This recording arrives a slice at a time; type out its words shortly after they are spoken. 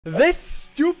This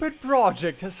stupid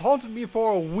project has haunted me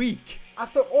for a week.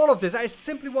 After all of this, I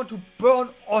simply want to burn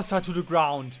Aussa to the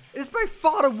ground. It is by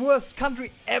far the worst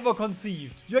country ever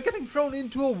conceived. You are getting thrown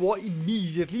into a war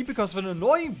immediately because of an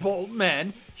annoying bald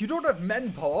man, you don't have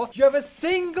manpower, you have a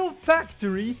single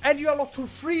factory, and you are locked to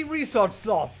 3 research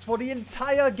slots for the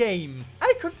entire game.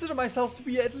 I consider myself to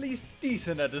be at least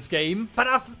decent at this game, but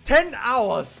after 10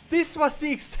 hours, this was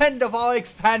the extent of our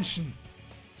expansion.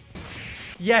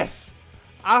 Yes,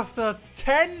 after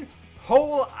 10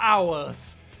 whole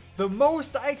hours. The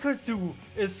most I could do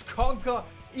is conquer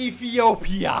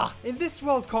Ethiopia. In this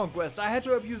World Conquest, I had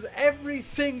to abuse every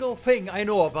single thing I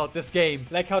know about this game.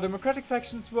 Like how democratic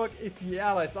factions work if the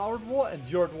allies are at war and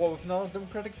you're at war with another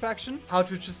democratic faction. How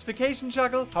to justification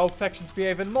juggle. How factions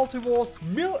behave in multi-wars.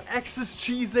 Mill-axis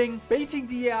cheesing. Baiting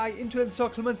the AI into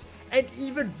encirclements. And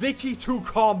even wiki to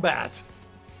combat.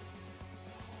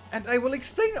 And I will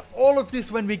explain all of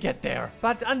this when we get there.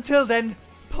 But until then,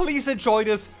 please enjoy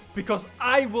this, because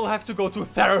I will have to go to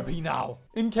therapy now.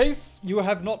 In case you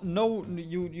have not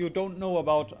you don't know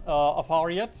about Afar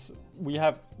yet, we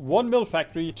have 1 mill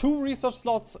factory, 2 research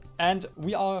slots, and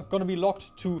we are gonna be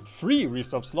locked to 3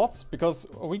 research slots because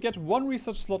we get 1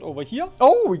 research slot over here.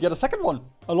 Oh, we get a second one,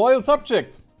 a loyal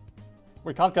subject.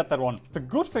 We can't get that one. The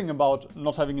good thing about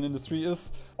not having an industry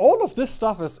is all of this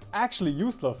stuff is actually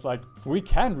useless. Like, we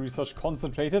can research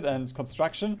concentrated and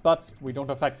construction, but we don't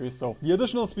have factories, so the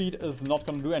additional speed is not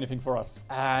gonna do anything for us.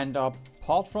 And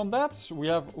apart from that, we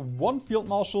have 1 field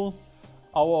marshal,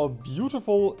 our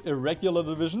beautiful irregular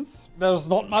divisions. There's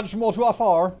not much more to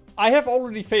Afar. I have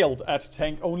already failed at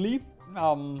tank only.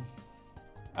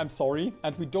 I'm sorry.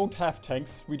 And we don't have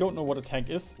tanks. We don't know what a tank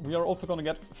is. We are also gonna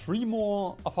get 3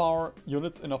 more Afar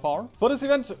units in Afar. For this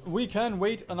event, we can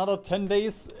wait another 10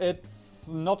 days. It's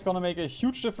not gonna make a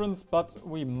huge difference, but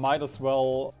we might as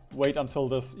well wait until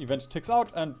this event ticks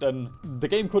out, and then the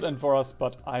game could end for us,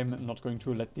 but I'm not going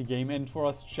to let the game end for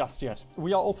us just yet.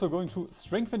 We are also going to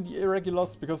strengthen the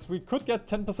irregulars because we could get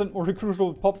 10% more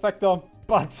recruitable pop factor,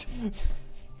 but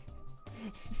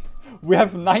we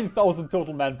have 9,000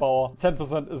 total manpower.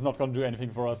 10% is not going to do anything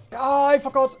for us. Ah, I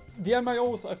forgot the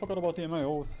MIOs. I forgot about the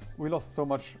MIOs. We lost so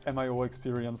much MIO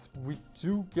experience. We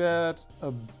do get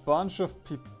a bunch of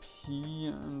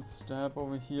PP and stab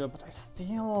over here, but I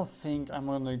still think I'm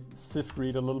gonna sift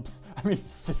read a little. I mean,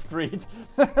 sift read.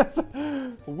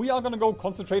 We are gonna go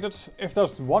concentrated. If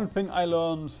there's one thing I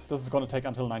learned, this is gonna take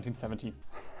until 1970.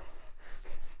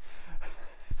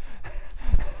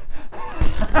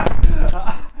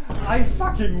 I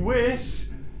fucking wish!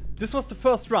 This was the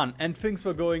first run and things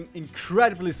were going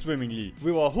incredibly swimmingly.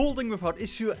 We were holding without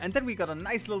issue and then we got a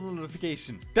nice little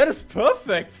notification. That is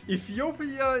perfect!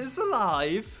 Ethiopia is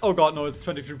alive! Oh god, no, it's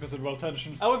 23% world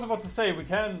tension. I was about to say we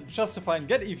can justify and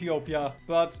get Ethiopia,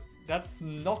 but that's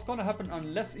not gonna happen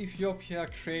unless Ethiopia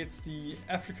creates the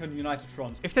African United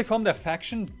Front. If they form their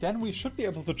faction, then we should be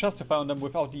able to justify on them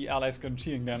without the allies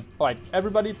guaranteeing them. Alright,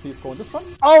 everybody, please go on this front.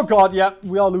 Oh god, yeah,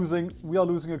 we are losing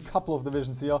a couple of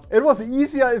divisions here. It was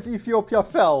easier if Ethiopia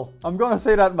fell. I'm gonna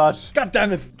say that much. God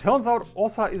damn it. Turns out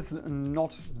Aussa is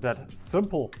not that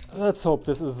simple. Let's hope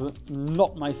this is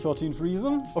not my 13th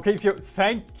reason. Okay,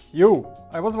 thank you.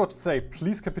 I was about to say,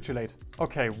 please capitulate.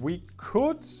 Okay, we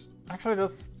could... Actually,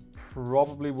 that's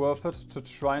probably worth it to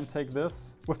try and take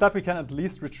this. With that, we can at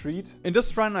least retreat. In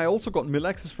this run, I also got mill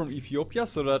access from Ethiopia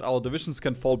so that our divisions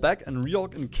can fall back and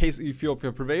reorg in case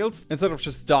Ethiopia prevails, instead of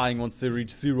just dying once they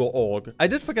reach 0 org. I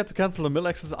did forget to cancel the mill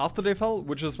access after they fell,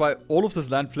 which is why all of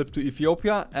this land flipped to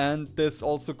Ethiopia, and this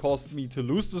also caused me to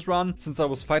lose this run, since I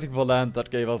was fighting for land that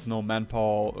gave us no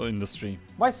manpower or industry.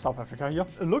 Why is South Africa here?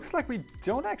 It looks like we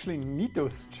don't actually need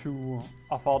those 2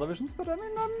 Afar divisions, but I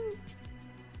mean,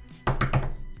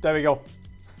 there we go.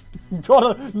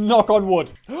 Gotta knock on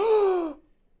wood.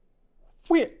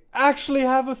 We actually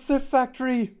have a Civ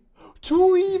factory.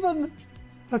 2 even.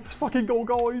 Let's fucking go,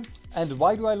 guys. And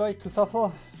why do I like to suffer?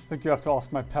 I think you have to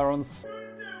ask my parents.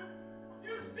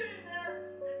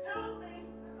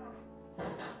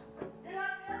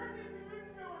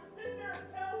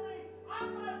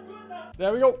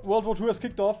 There we go, World War II has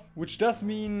kicked off, which does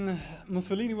mean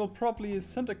Mussolini will probably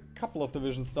send a couple of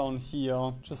divisions down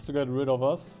here just to get rid of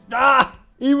us. Ah!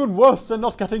 Even worse than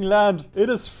not getting land. It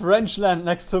is French land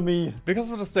next to me.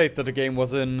 Because of the state that the game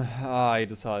was in, I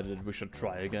decided we should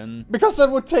try again. Because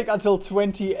that would take until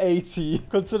 2080,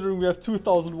 considering we have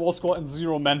 2,000 war score and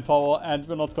 0 manpower, and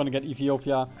we're not gonna get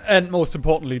Ethiopia. And most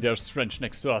importantly, there's French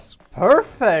next to us.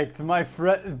 Perfect, my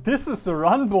friend. This is the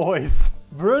run, boys.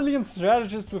 Brilliant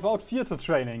strategist without theater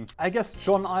training. I guess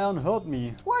John Iron heard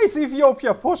me. Why is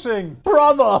Ethiopia pushing?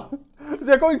 Brother!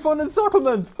 They're going for an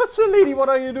encirclement. Mussolini, what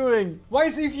are you doing? Why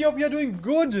is Ethiopia doing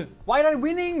good? Why are they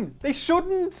winning? They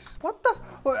shouldn't. What the?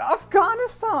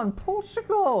 Afghanistan,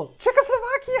 Portugal,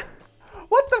 Czechoslovakia.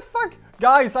 What the fuck?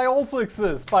 Guys, I also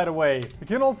exist, by the way. You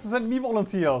can also send me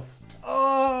volunteers.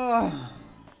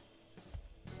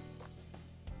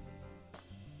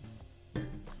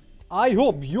 I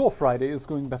hope your Friday is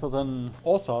going better than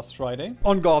Aussa's Friday.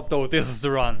 On God though, this is the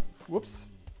run. Whoops.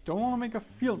 Don't want to make a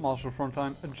field marshal front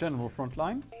line, a general front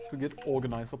line. So we get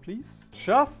organizer, please.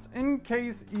 Just in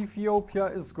case Ethiopia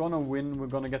is gonna win, we're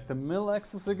gonna get the mill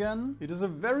axis again. It is a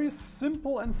very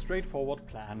simple and straightforward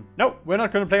plan. No, we're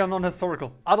not gonna play on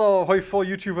non-historical. Other Hoi 4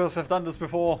 YouTubers have done this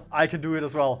before. I can do it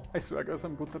as well. I swear, guys,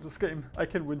 I'm good at this game. I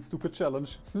can win stupid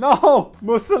challenge. No!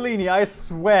 Mussolini, I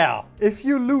swear. If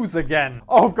you lose again.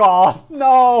 Oh God,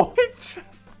 no! It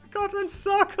just got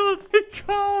encircled. He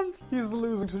can't. He's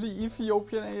losing to the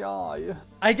Ethiopian AI.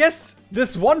 I guess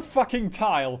this one fucking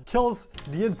tile kills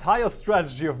the entire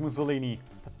strategy of Mussolini.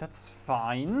 But that's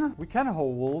fine. We can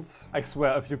hold. I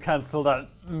swear, if you cancel that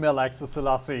mill axis,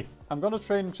 Selassie, I'm gonna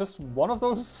train just one of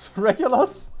those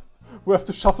regulars. We have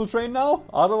to shuffle train now.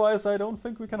 Otherwise, I don't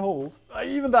think we can hold.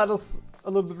 Even that is a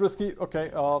little bit risky.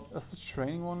 Okay, is the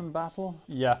training one in battle?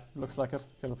 Yeah, looks like it.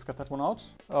 Okay, let's get that one out.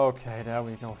 Okay, there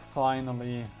we go.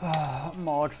 Finally.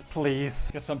 Marks,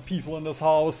 please. Get some people in this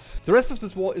house. The rest of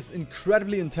this war is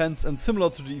incredibly intense and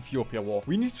similar to the Ethiopia war.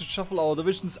 We need to shuffle our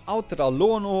divisions out that are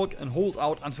low on org and hold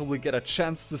out until we get a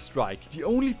chance to strike. The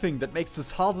only thing that makes this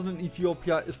harder than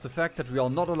Ethiopia is the fact that we are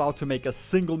not allowed to make a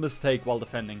single mistake while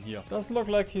defending here. Does look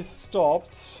like he's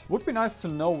stopped. Would be nice to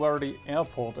know where the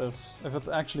airport is, if it's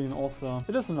actually in Aussa.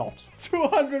 It is not.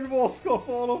 200 war score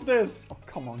for all of this. Oh,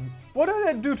 come on. What did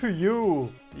I do to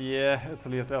you? Yeah,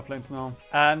 Italy has airplanes now.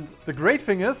 And the great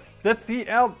thing is, that's the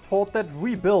airport that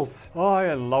we built. Oh,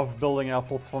 I love building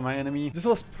airports for my enemy. This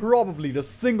was probably the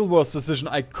single worst decision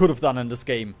I could have done in this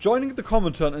game. Joining the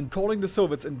Comintern and calling the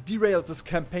Soviets and derailed this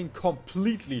campaign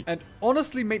completely. And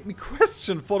honestly made me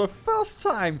question for the first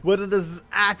time whether this is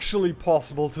actually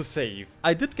possible to save.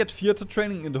 I did get theater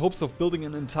training in the hopes of building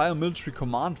an entire military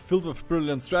command filled with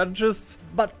brilliant strategists.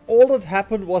 But all that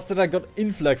happened was that I got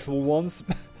inflexible ones.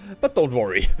 But don't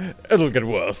worry, it'll get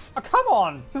worse. Oh, come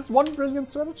on! Just one brilliant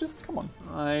strategist? Come on.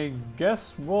 I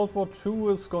guess World War II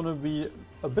is gonna be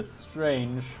a bit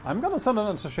strange. I'm gonna send an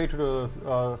attaché to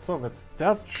the Soviets.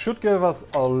 That should give us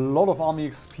a lot of army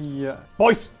XP.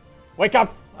 Boys, wake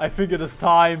up! I think it is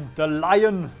time. The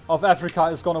Lion of Africa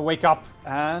is gonna wake up.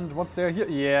 And once they're here,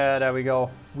 yeah, there we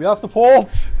go. We have the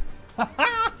port.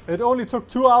 It only took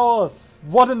 2 hours.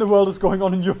 What in the world is going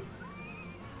on in Europe?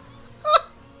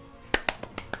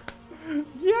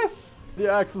 Yes!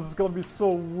 The axis is gonna be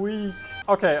so weak.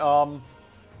 Okay,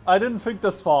 I didn't think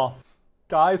this far.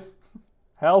 Guys,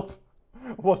 help.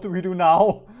 What do we do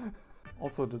now?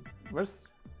 Also, do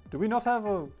we not have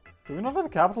a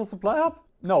capital supply hub?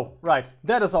 No, right.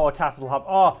 That is our capital hub.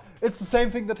 Oh, it's the same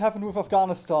thing that happened with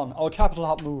Afghanistan. Our capital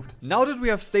hub moved. Now that we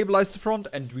have stabilized the front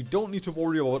and we don't need to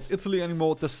worry about Italy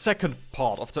anymore, the second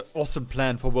part of the awesome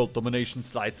plan for world domination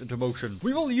slides into motion.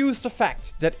 We will use the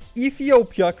fact that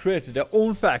Ethiopia created their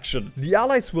own faction. The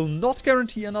allies will not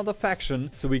guarantee another faction,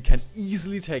 so we can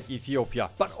easily take Ethiopia.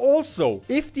 But also,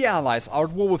 if the allies are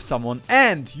at war with someone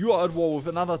and you are at war with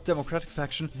another democratic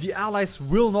faction, the allies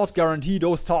will not guarantee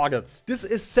those targets. This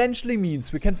essentially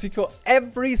means we can secure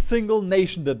every single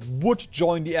nation that would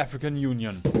join the African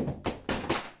Union.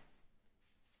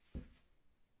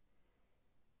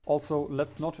 Also,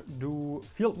 let's not do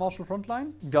Field Marshal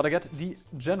Frontline. Gotta get the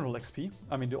General XP.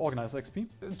 I mean, the Organizer XP.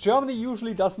 Germany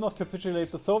usually does not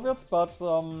capitulate the Soviets, but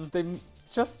they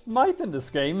just might in this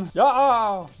game.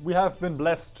 Yeah, we have been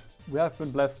blessed. We have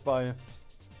been blessed by...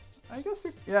 I guess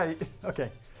you... Yeah, okay.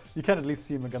 You can at least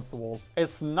see him against the wall.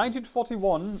 It's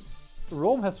 1941.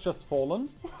 Rome has just fallen.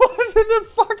 What in the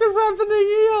fuck is happening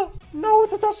here? No,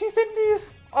 the Dutch East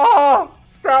Indies. Ah,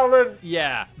 Stalin.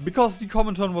 Yeah, because the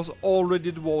Comintern was already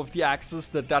at war with the Axis,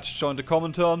 the Dutch joined the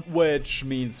Comintern, which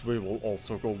means we will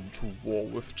also go to war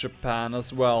with Japan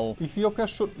as well. Ethiopia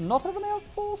should not have an air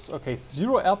force. Okay,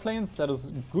 0 airplanes, that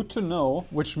is good to know,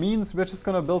 which means we're just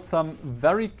gonna build some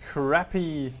very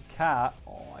crappy car.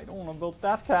 I don't want to build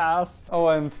that cast. Oh,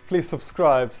 and please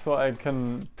subscribe so I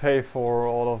can pay for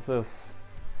all of this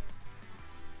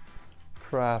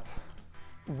crap.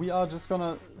 We are just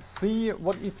gonna see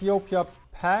what Ethiopia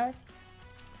pack.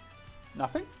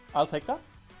 Nothing? I'll take that.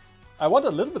 I want a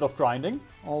little bit of grinding.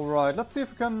 Alright, let's see if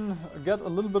we can get a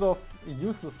little bit of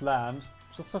useless land.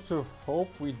 Just have to hope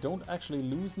we don't actually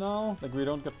lose now. Like, we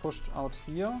don't get pushed out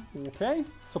here. Okay.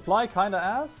 Supply kinda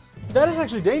ass. That is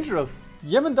actually dangerous.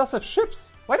 Yemen does have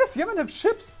ships. Why does Yemen have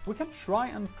ships? We can try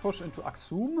and push into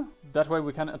Aksum. That way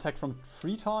we can attack from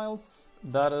 3 tiles.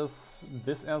 That is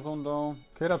this air zone though.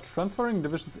 Okay, they're transferring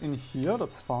divisions in here.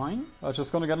 That's fine.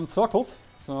 Just gonna get encircled.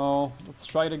 So let's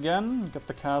try it again. Get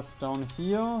the cast down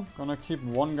here. Gonna keep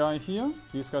one guy here.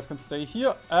 These guys can stay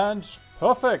here. And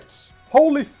perfect.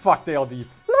 Holy fuck, they are deep.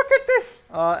 Look at this.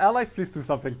 Allies, please do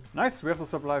something. Nice, we have the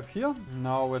supply up here.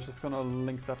 Now we're just gonna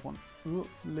link that one.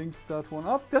 Link that one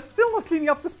up. They're still not cleaning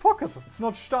up this pocket. It's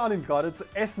not Stalingrad, it's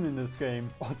Essen in this game.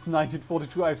 Oh, it's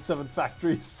 1942, I have 7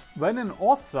 factories. When in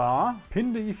Aussa,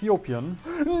 pin the Ethiopian.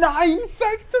 9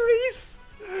 factories!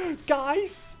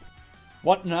 Guys!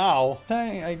 What now?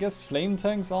 Hey, I guess flame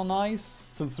tanks are nice.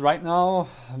 Since right now,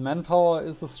 manpower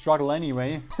is a struggle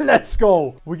anyway. Let's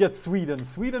go! We get Sweden.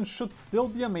 Sweden should still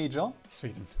be a major.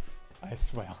 Sweden, I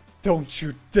swear. Don't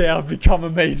you dare become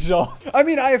a major. I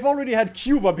mean, I've already had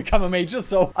Cuba become a major,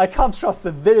 so I can't trust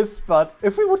in this, but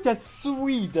if we would get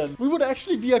Sweden, we would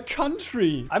actually be a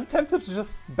country. I'm tempted to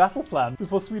just battle plan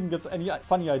before Sweden gets any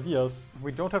funny ideas.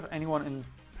 We don't have anyone in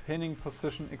pinning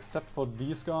position except for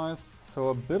these guys, so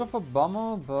a bit of a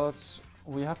bummer, but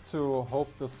we have to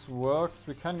hope this works.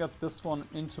 We can get this one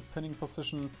into pinning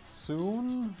position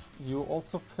soon. You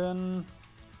also pin.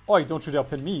 Oi, don't you dare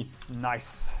pin me.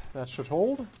 Nice. That should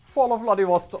hold. Fall of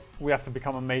Vladivostok. We have to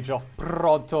become a major.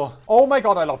 Pronto. Oh my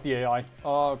god, I love the AI.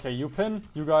 Okay, you pin.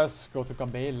 You guys go to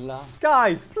Gambela.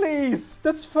 Guys, please.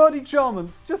 That's 30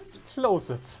 Germans. Just close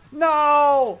it.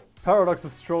 No! Paradox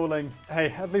is trolling.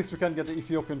 Hey, at least we can get the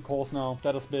Ethiopian course now.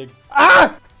 That is big.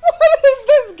 Ah! What is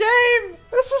this game?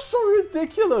 This is so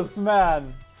ridiculous,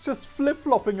 man. It's just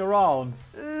flip-flopping around.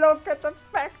 Look at the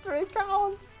factory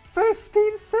count.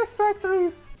 15 Civ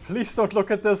factories. Please don't look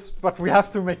at this, but we have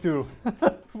to make do.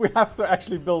 We have to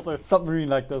actually build a submarine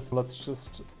like this. Let's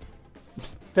just...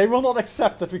 They will not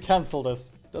accept that we cancel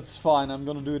this. That's fine, I'm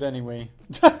gonna do it anyway.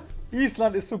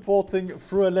 Iceland is supporting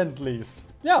through a Lend-Lease.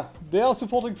 Yeah, they are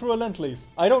supporting through a Lend-Lease.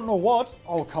 I don't know what.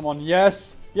 Oh, come on,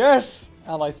 yes! Yes!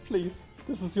 Allies, please.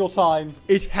 This is your time.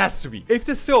 It has to be. If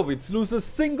the Soviets lose a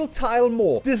single tile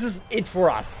more, this is it for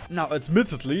us. Now,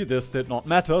 admittedly, this did not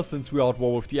matter since we are at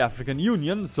war with the African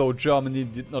Union, so Germany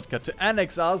did not get to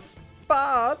annex us,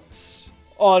 but...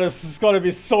 Oh, this is gonna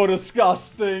be so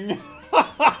disgusting.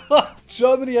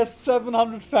 Germany has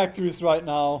 700 factories right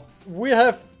now. We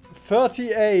have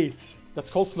 38. That's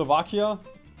called Slovakia.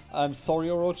 I'm sorry,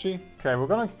 Orochi. Okay, we're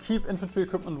gonna keep infantry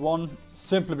equipment 1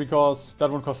 simply because that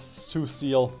one costs 2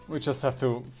 steel. We just have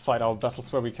to fight our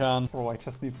battles where we can. Oh, I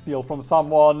just need steel from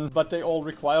someone, but they all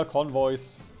require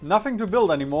convoys. Nothing to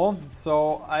build anymore,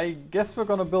 so I guess we're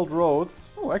gonna build roads.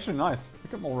 Oh, actually nice. We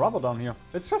get more rubber down here.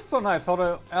 It's just so nice how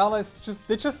the allies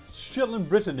they just chill in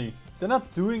Brittany. They're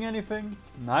not doing anything.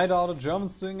 Neither are the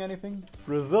Germans doing anything.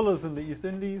 Brazil is in the East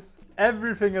Indies.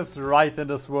 Everything is right in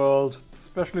this world,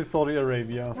 especially Saudi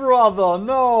Arabia. Brother,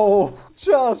 no!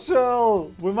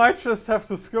 Churchill! We might just have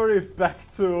to scurry back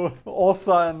to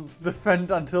Aussa and defend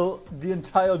until the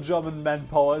entire German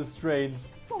manpower is drained.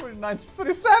 It's already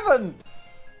 1937!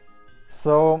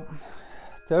 So,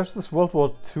 there's this World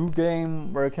War II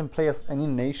game where you can play as any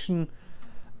nation.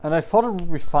 And I thought it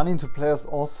would be funny to play as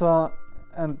Aussa,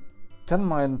 and then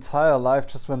my entire life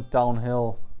just went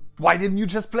downhill. Why didn't you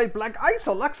just play Black Ice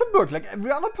or Luxembourg like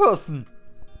every other person?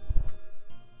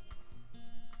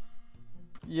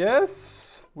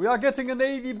 Yes, we are getting a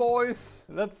navy, boys.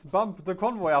 Let's bump the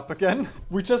convoy up again.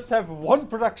 We just have 1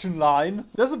 production line.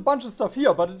 There's a bunch of stuff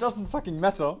here, but it doesn't fucking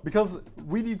matter because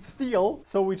we need steel.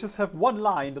 So we just have 1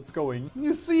 line that's going.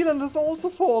 New Zealand has also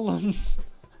fallen.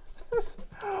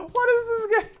 What is this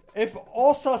game? If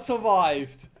Aussa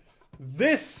survived,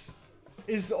 this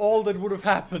is all that would have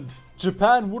happened.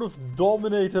 Japan would have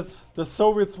dominated, the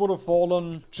Soviets would have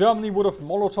fallen, Germany would have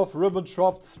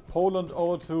Molotov-Ribbentropped Poland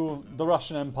over to the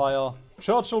Russian Empire,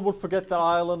 Churchill would forget that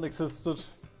Ireland existed.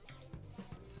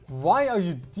 Why are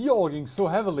you de-orging so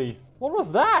heavily? What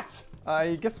was that?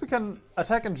 I guess we can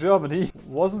attack in Germany.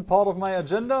 Wasn't part of my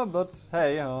agenda, but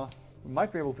hey, we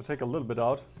might be able to take a little bit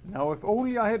out. Now, if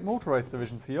only I had motorized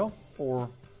divisions here, or...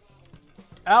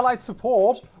 Allied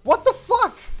support? What the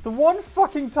fuck? The 1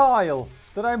 fucking tile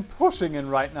that I'm pushing in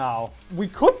right now. We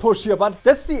could push here, but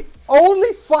that's the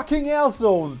only fucking air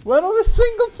zone where not a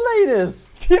single plane is.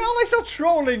 The allies are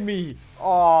trolling me.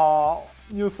 Oh,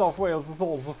 New South Wales is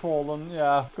also fallen.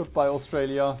 Yeah, goodbye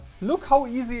Australia. Look how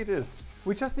easy it is.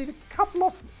 We just need a couple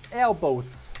of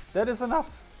airboats. That is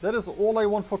enough. That is all I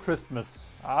want for Christmas.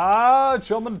 Ah,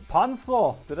 German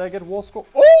Panzer. Did I get war score?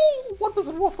 Oh!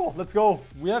 1% war score. Let's go.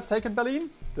 We have taken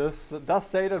Berlin. This does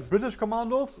say that British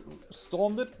commandos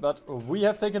stormed it, but we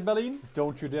have taken Berlin.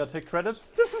 Don't you dare take credit.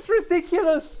 This is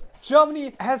ridiculous.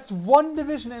 Germany has 1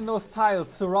 division in those tiles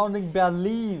surrounding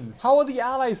Berlin. How are the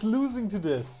Allies losing to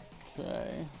this?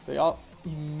 Okay, they are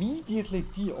immediately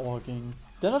de-orging.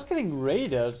 They're not getting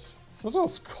raided. So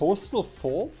those coastal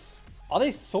forts? Are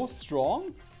they so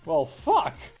strong? Well,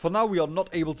 fuck. For now, we are not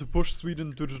able to push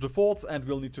Sweden to the forts and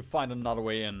we'll need to find another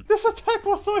way in. This attack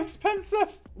was so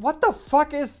expensive. What the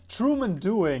fuck is Truman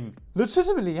doing?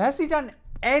 Legitimately, has he done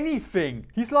anything?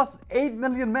 He's lost 8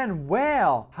 million men.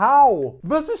 Where? How?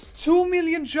 Versus 2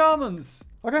 million Germans.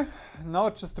 Okay, now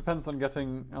it just depends on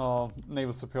getting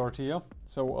naval superiority here.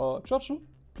 So, Churchill,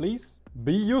 please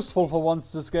be useful for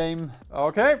once this game.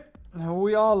 Okay.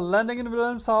 We are landing in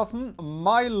Wilhelmshaven.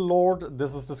 My lord,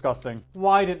 this is disgusting.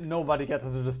 Why did nobody get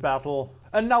into this battle?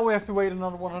 And now we have to wait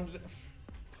another 100...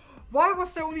 Why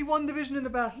was there only 1 division in the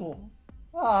battle?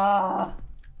 Ah.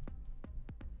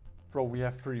 Bro, we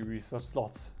have 3 research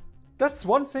slots. That's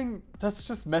one thing that's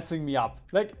just messing me up.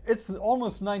 Like, it's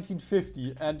almost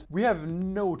 1950 and we have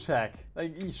no tech.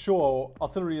 Like, sure,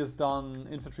 artillery is done,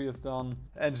 infantry is done,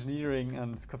 engineering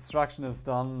and construction is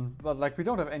done, but like, we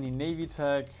don't have any navy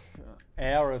tech.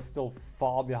 Air is still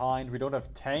far behind. We don't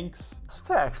have tanks.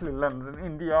 They actually landed in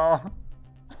India.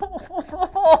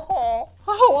 How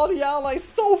are the Allies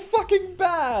so fucking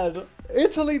bad?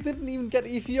 Italy didn't even get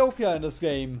Ethiopia in this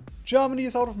game. Germany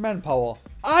is out of manpower.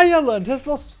 Ireland has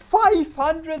lost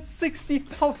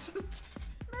 560,000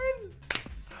 men.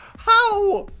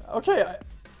 How? Okay,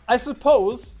 I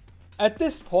suppose at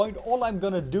this point all I'm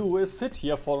gonna do is sit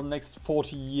here for the next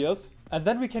 40 years and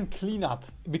then we can clean up.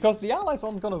 Because the Allies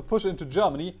aren't gonna push into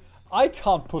Germany. I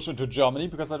can't push into Germany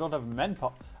because I don't have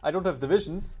manpower. I don't have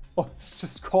divisions. Oh,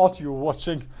 just caught you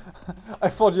watching. I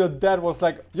thought your dad was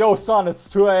like, yo son, it's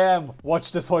 2 AM.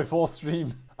 Watch this Hoi 4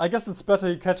 stream. I guess it's better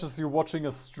he catches you watching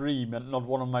a stream and not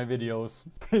one of my videos.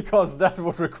 Because that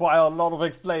would require a lot of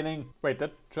explaining. Wait,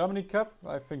 did Germany cap?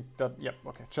 I think that, yep,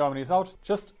 okay. Germany's out.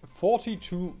 Just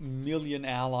 42 million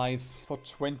allies for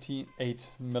 28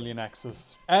 million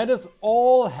axes. And this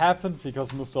all happened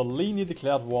because Mussolini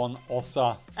declared war on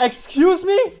Aussa. Excuse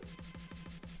me?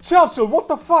 Churchill, what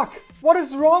the fuck? What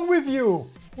is wrong with you?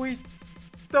 We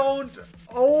don't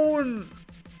own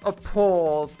a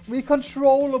port. We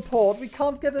control a port. We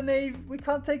can't get a navy. We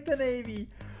can't take the navy.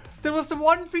 That was the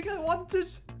one thing I wanted.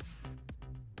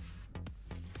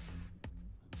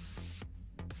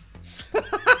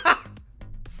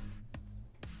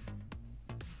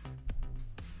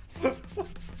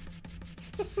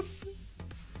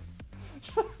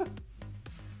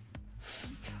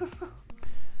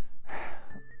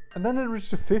 And then it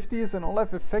reached the 50s and all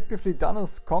I've effectively done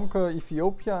is conquer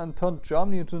Ethiopia and turn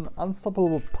Germany into an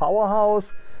unstoppable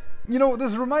powerhouse. You know,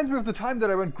 this reminds me of the time that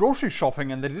I went grocery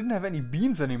shopping and they didn't have any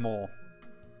beans anymore.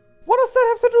 What does that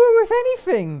have to do with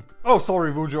anything? Oh,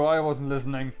 sorry, Vujo, I wasn't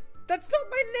listening. That's not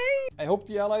my name! I hope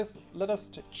the Allies let us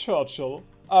take Churchill.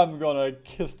 I'm gonna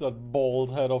kiss that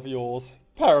bald head of yours.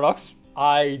 Paradox.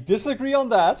 I disagree on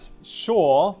that,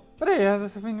 sure. But hey, I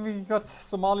mean, we got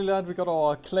Somaliland, we got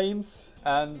our claims,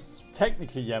 and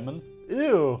technically Yemen.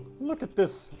 Ew, look at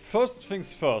this. First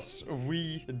things first,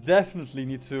 we definitely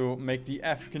need to make the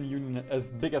African Union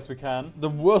as big as we can. The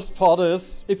worst part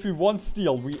is, if we want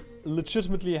steel, we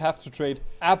legitimately have to trade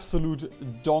absolute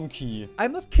donkey.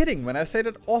 I'm not kidding when I say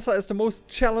that Aussa is the most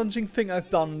challenging thing I've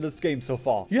done in this game so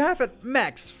far. You have at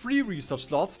max 3 research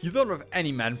slots, you don't have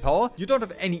any manpower, you don't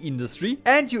have any industry,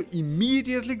 and you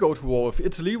immediately go to war with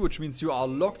Italy, which means you are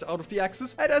locked out of the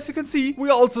Axis. And as you can see,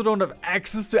 we also don't have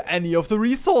access to any of the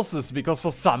resources, because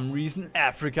for some reason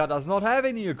Africa does not have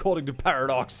any, according to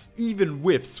Paradox. Even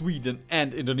with Sweden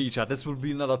and Indonesia, this will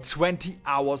be another 20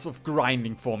 hours of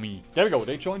grinding for me. There we go,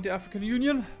 they joined the African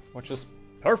Union, which is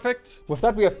perfect. With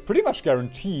that, we have pretty much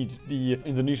guaranteed the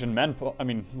Indonesian manpower. I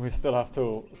mean, we still have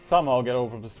to somehow get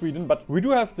over to Sweden, but we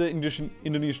do have the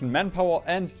Indonesian manpower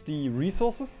and the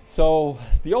resources. So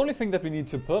the only thing that we need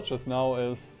to purchase now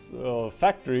is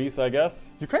factories, I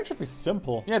guess. Ukraine should be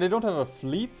simple. Yeah, they don't have a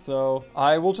fleet, so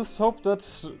I will just hope that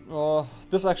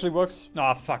this actually works.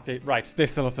 Ah, fuck, they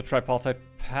still have the tripartite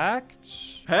pact.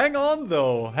 Hang on,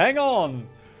 though, hang on.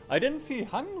 I didn't see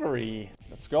Hungary.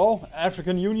 Let's go.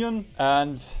 African Union.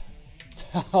 And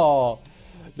oh,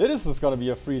 this is gonna be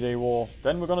a 3-day war.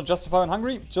 Then we're gonna justify on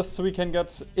Hungary just so we can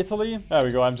get Italy. There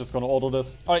we go. I'm just gonna order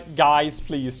this. All right, guys,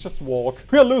 please just walk.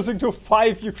 We are losing to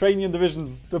 5 Ukrainian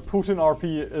divisions. The Putin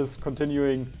RP is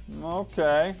continuing.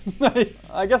 Okay.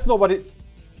 I guess nobody...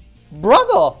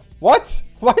 Brother! What?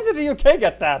 Why did the UK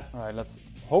get that? All right, let's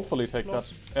hopefully take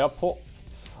that airport.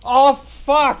 Oh,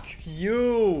 fuck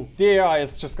you. The AI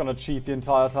is just gonna cheat the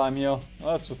entire time here.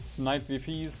 Let's just snipe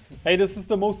VPs. Hey, this is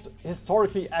the most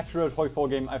historically accurate Hoi 4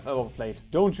 game I've ever played.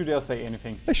 Don't you dare say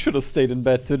anything. I should have stayed in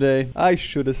bed today. I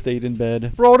should have stayed in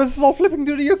bed. Bro, this is all flipping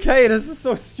to the UK. This is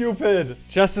so stupid.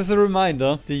 Just as a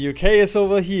reminder, the UK is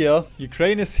over here.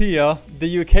 Ukraine is here.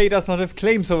 The UK does not have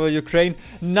claims over Ukraine.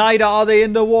 Neither are they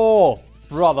in the war.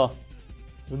 Brother,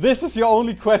 this is your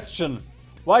only question.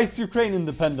 Why is Ukraine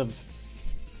independent?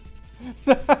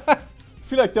 I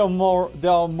feel like there are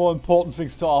more important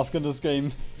things to ask in this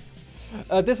game.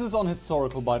 This is on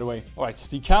historical, by the way. Alright,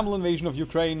 the camel invasion of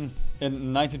Ukraine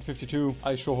in 1952.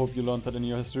 I sure hope you learned that in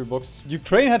your history books.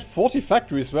 Ukraine had 40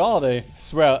 factories. Where are they?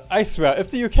 I swear, if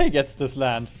the UK gets this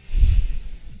land.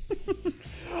 They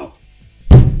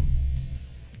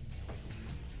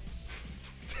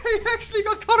actually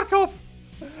got Kharkov!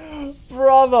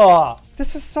 Brother!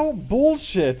 This is so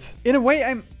bullshit. In a way,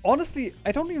 honestly,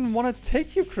 I don't even want to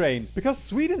take Ukraine. Because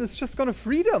Sweden is just gonna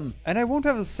free them. And I won't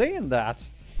have a say in that.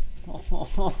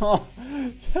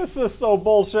 This is so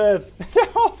bullshit.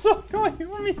 They're also going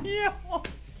from here.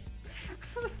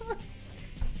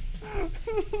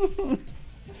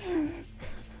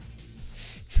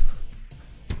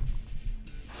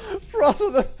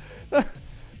 Brother,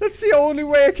 that's the only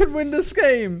way I can win this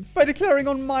game. By declaring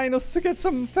on minus to get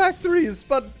some factories,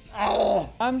 but... Oh.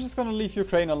 I'm just gonna leave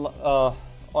Ukraine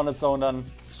on its own then.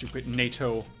 Stupid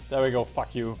NATO. There we go,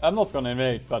 fuck you. I'm not gonna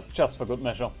invade, but just for good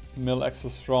measure. Mill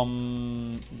access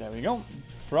from... There we go.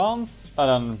 France. And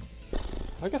then...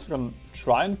 I guess we're gonna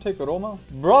try and take Roma.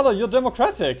 Brother, you're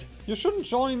democratic. You shouldn't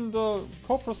join the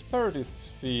co-prosperity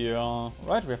sphere.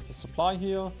 Right, we have the supply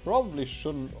here. Probably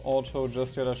shouldn't auto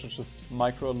just yet. I should just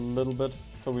micro a little bit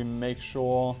so we make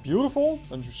sure. Beautiful.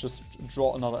 And you just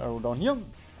draw another arrow down here.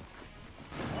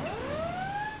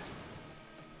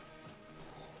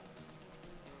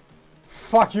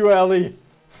 Fuck you, Ellie.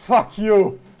 Fuck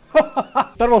you.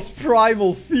 That was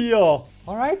primal fear.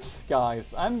 Alright,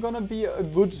 guys, I'm gonna be a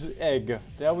good egg.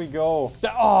 There we go.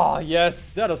 Oh,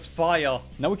 yes, that is fire.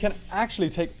 Now we can actually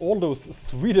take all those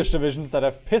Swedish divisions that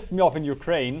have pissed me off in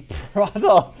Ukraine.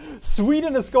 Brother,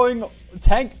 Sweden is going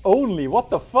tank only. What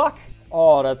the fuck?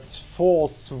 Oh, that's 4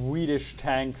 Swedish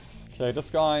tanks. Okay, this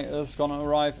guy is gonna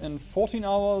arrive in 14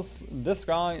 hours. This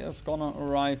guy is gonna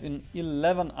arrive in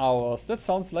 11 hours. That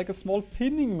sounds like a small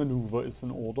pinning maneuver is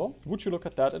in order. Would you look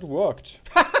at that? It worked.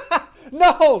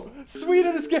 No!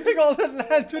 Sweden is giving all that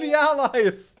land to the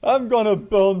Allies! I'm gonna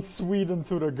burn Sweden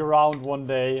to the ground one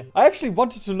day. I actually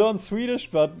wanted to learn Swedish,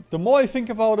 but the more I think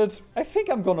about it, I think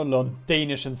I'm gonna learn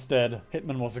Danish instead.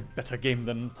 Hitman was a better game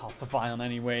than Hearts of Iron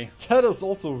anyway. That is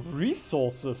also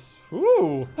resources.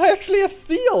 Ooh, I actually have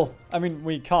steel! I mean,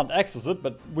 we can't access it,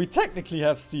 but we technically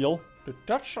have steel. The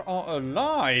Dutch are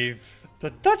alive.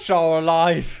 The Dutch are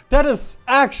alive. That is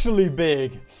actually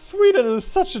big. Sweden is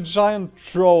such a giant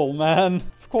troll, man.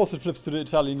 Of course it flips to the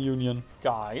Italian Union.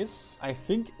 Guys, I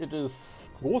think it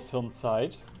is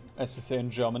Großhirnzeit, as you say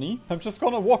in Germany. I'm just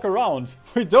gonna walk around.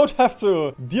 We don't have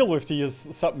to deal with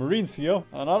these submarines here.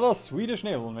 Another Swedish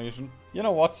naval invasion. You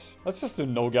know what? Let's just do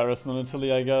no garrison in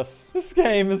Italy, I guess. This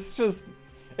game is just...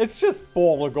 It's just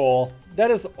border gore. That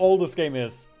is all this game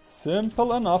is.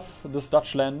 Simple enough, this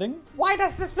Dutch landing. Why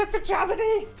does this flip to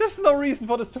Germany? There's no reason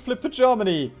for this to flip to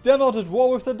Germany. They're not at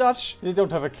war with the Dutch. They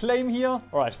don't have a claim here.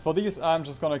 Alright, for these, I'm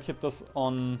just gonna keep this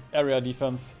on area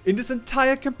defense. In this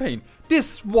entire campaign,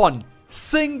 this one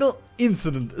single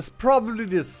incident is probably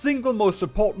the single most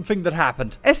important thing that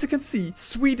happened. As you can see,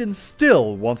 Sweden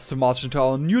still wants to march into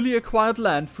our newly acquired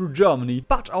land through Germany,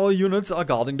 but our units are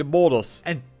guarding the borders.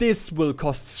 And this will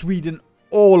cost Sweden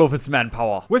all of its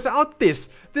manpower. Without this,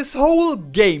 this whole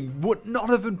game would not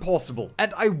have been possible.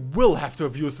 And I will have to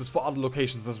abuse this for other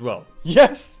locations as well.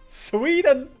 Yes,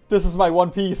 Sweden! This is my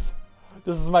one piece.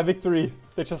 This is my victory.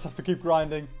 They just have to keep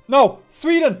grinding. No,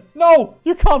 Sweden, no,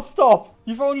 you can't stop.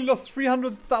 You've only lost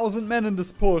 300,000 men in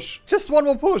this push. Just one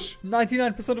more push.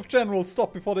 99% of generals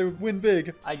stop before they win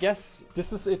big. I guess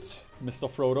this is it,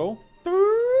 Mr. Frodo.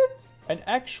 An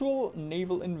actual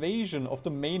naval invasion of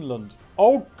the mainland.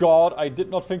 Oh god, I did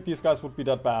not think these guys would be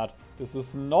that bad. This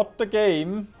is not the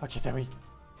game. Okay, there we...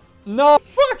 No!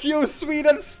 Fuck you,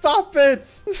 Sweden! Stop it!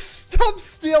 Stop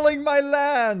stealing my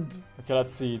land! Okay,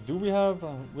 let's see. Do we have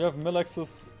mill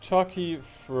access? Turkey,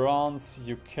 France,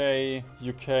 UK,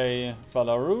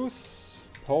 Belarus,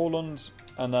 Poland,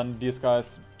 and then these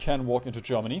guys can walk into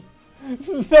Germany.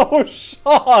 No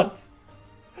shot!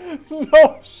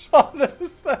 No shot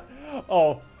is that?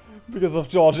 Oh, because of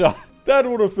Georgia. That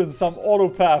would have been some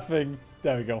auto-pathing.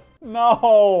 There we go.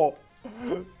 No!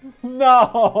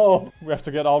 No! We have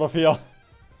to get out of here.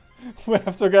 We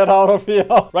have to get out of here.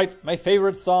 Right, my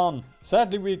favorite song.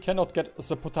 Sadly, we cannot get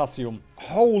the potassium.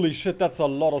 Holy shit, that's a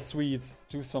lot of Swedes.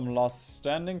 Do some last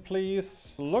standing,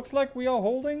 please. Looks like we are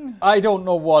holding. I don't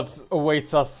know what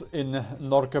awaits us in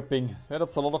Norrköping. Yeah,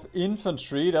 that's a lot of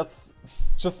infantry. That's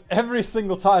just every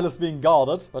single tile is being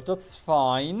guarded. But that's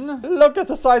fine. Look at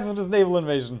the size of this naval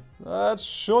invasion. That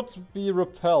should be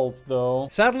repelled, though.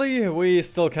 Sadly, we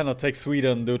still cannot take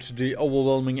Sweden due to the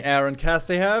overwhelming air and cast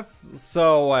they have.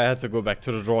 So I had to go back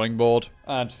to the drawing board.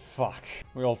 And fuck.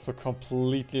 We also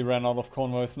completely ran out of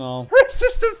convoys now.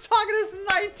 Resistance target is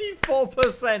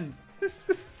 94%. This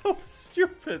is so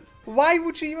stupid. Why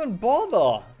would you even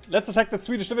bother? Let's attack that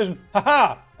Swedish division.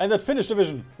 Haha! And that Finnish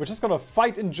division. We're just gonna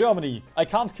fight in Germany. I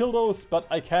can't kill those, but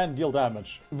I can deal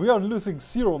damage. We are losing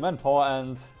 0 manpower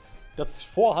and that's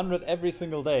 400 every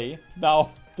single day. Now,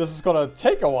 this is gonna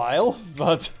take a while,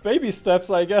 but baby steps,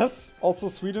 I guess. Also,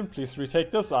 Sweden, please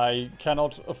retake this. I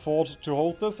cannot afford to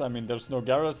hold this. I mean, there's no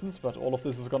garrisons, but all of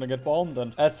this is gonna get bombed.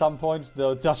 And at some point,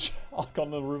 the Dutch are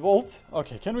gonna revolt.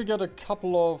 Okay, can we get a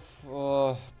couple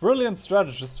of brilliant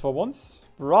strategists for once?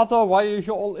 Brother, why are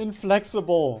you all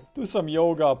inflexible? Do some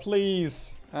yoga,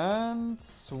 please. And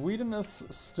Sweden is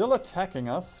still attacking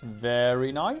us.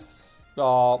 Very nice.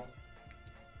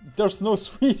 There's no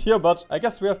Swede here, but I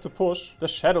guess we have to push the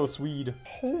Shadow Swede.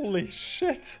 Holy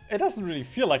shit. It doesn't really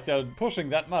feel like they're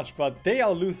pushing that much, but they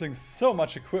are losing so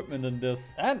much equipment in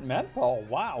this. And manpower,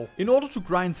 wow. In order to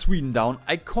grind Sweden down,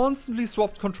 I constantly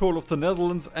swapped control of the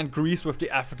Netherlands and Greece with the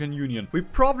African Union. We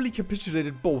probably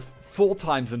capitulated both 4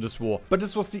 times in this war, but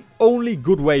this was the only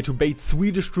good way to bait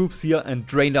Swedish troops here and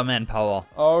drain their manpower.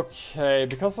 Okay,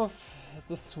 because of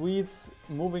the Swedes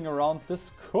moving around,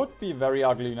 this could be very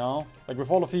ugly now. Like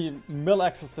with all of the mill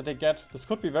access that they get, this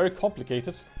could be very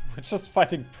complicated. We're just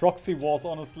fighting proxy wars,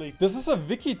 honestly. This is a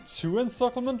Wiki 2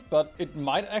 encirclement, but it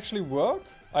might actually work.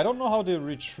 I don't know how the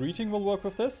retreating will work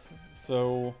with this.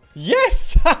 So,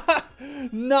 yes!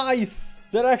 Nice!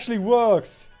 That actually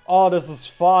works. Oh, this is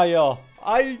fire.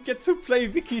 I get to play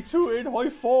Wiki 2 in Hoi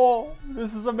 4.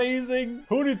 This is amazing.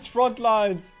 Who needs front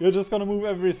lines? You're just gonna move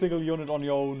every single unit on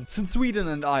your own. Since Sweden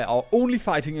and I are only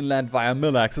fighting inland via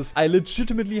mill axes, I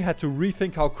legitimately had to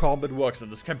rethink how combat works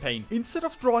in this campaign. Instead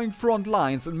of drawing front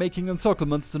lines and making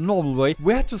encirclements the normal way,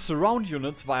 we had to surround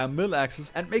units via mill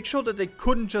axes and make sure that they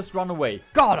couldn't just run away.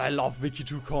 God, I love Wiki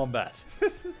 2 combat.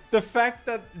 The fact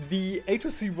that the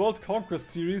Z World Conquest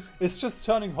series is just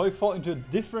turning Hoi 4 into a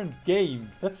different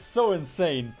game. That's so insane.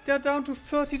 They're down to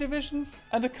 30 divisions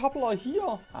and a couple are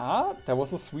here. Ah, there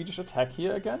was a Swedish attack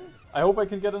here again. I hope I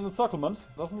can get an encirclement.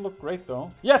 Doesn't look great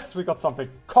though. Yes, we got something.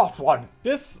 Caught one.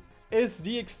 This is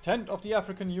the extent of the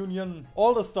African Union.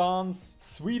 All the stans,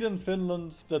 Sweden,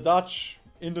 Finland, the Dutch,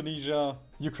 Indonesia,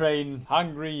 Ukraine,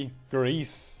 Hungary,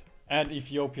 Greece, and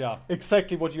Ethiopia.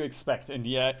 Exactly what you expect in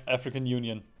the African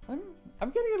Union. I'm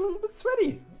getting a little bit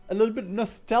sweaty. A little bit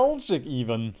nostalgic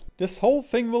even. This whole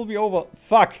thing will be over.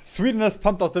 Fuck, Sweden has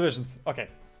pumped out divisions. Okay.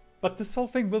 But this whole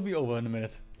thing will be over in a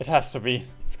minute. It has to be.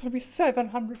 It's gonna be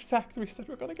 700 factories that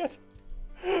we're gonna get.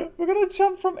 We're gonna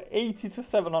jump from 80 to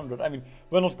 700. I mean,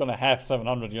 we're not gonna have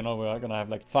 700, you know. We're gonna have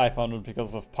like 500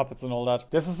 because of puppets and all that.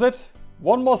 This is it.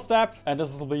 One more step and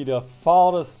this will be the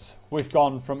farthest we've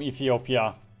gone from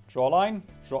Ethiopia. Draw line.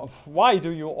 Draw. Why do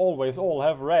you always all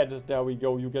have red? There we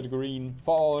go, you get green.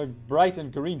 For our bright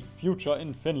and green future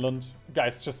in Finland.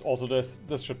 Guys, just auto this.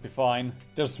 This should be fine.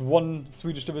 There's 1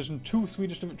 Swedish division, 2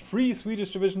 Swedish division, 3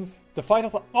 Swedish divisions. The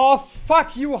fighters are... Oh,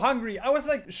 fuck you, Hungary! I was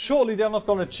like, surely they're not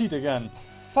gonna cheat again.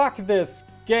 Fuck this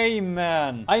game,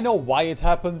 man. I know why it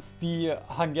happens. The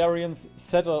Hungarians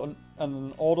set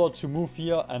an order to move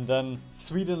here and then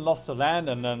Sweden lost the land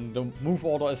and then the move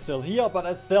order is still here, but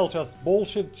it's still just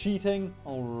bullshit cheating.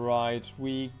 Alright,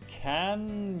 we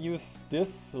can use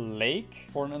this lake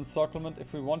for an encirclement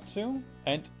if we want to,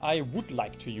 and I would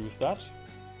like to use that.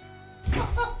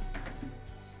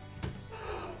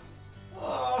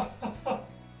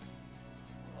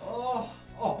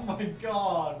 Oh my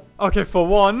god. Okay, for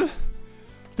one,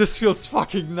 this feels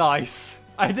fucking nice.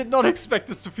 I did not expect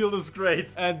this to feel this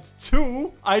great. And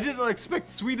 2, I did not expect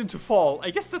Sweden to fall. I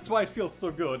guess that's why it feels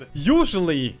so good.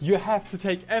 Usually, you have to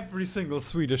take every single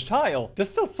Swedish tile.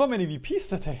 There's still so many VPs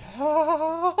that they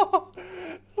have.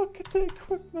 Look at the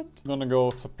equipment. I'm gonna go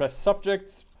suppress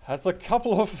subjects. That's a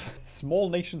couple of small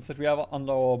nations that we have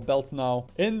under our belt now.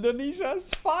 Indonesia has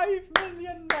 5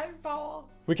 million manpower.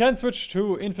 We can switch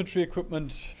to infantry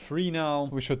equipment free now.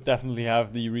 We should definitely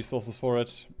have the resources for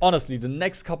it. Honestly, the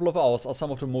next couple of hours are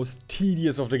some of the most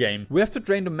tedious of the game. We have to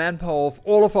drain the manpower of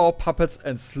all of our puppets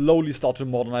and slowly start to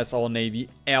modernize our navy,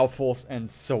 air force, and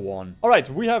so on. Alright,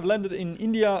 we have landed in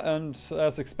India, and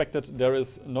as expected, there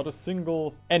is not a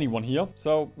single anyone here.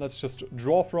 So let's just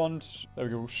draw front. There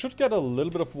we go. Should get a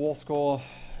little bit of war score.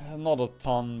 Not a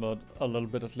ton, but a little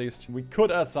bit at least. We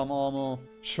could add some armor.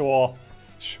 Sure.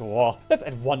 Sure. Let's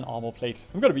add one armor plate.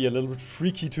 I'm gonna be a little bit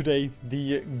freaky today.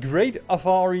 The Great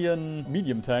Afarian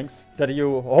medium tanks that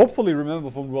you hopefully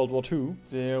remember from World War II.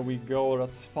 There we go.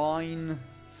 That's fine.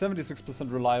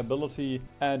 76% reliability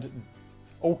and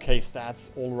okay stats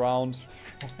all around.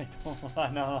 I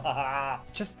don't know.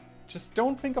 Just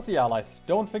don't think of the allies.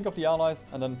 Don't think of the allies,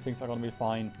 and then things are gonna be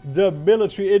fine. The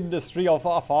military industry of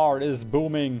Afar is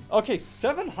booming. Okay,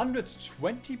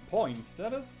 720 points.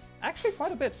 That is actually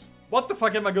quite a bit. What the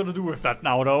fuck am I gonna do with that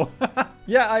now, though?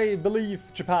 Yeah, I believe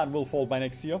Japan will fall by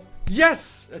next year.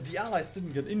 Yes! The allies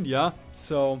didn't get India,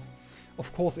 so...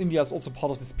 Of course, India is also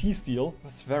part of this peace deal.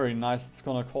 That's very nice. It's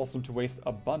gonna cause them to waste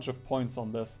a bunch of points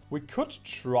on this. We could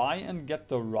try and get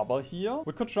the rubber here.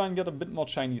 We could try and get a bit more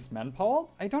Chinese manpower.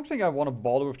 I don't think I want to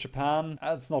bother with Japan.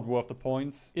 It's not worth the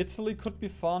points. Italy could be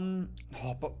fun.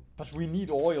 Oh, but we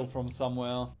need oil from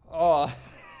somewhere. Oh,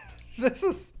 this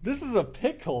is a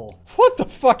pickle. What the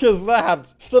fuck is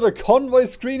that? Is that a convoy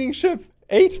screening ship?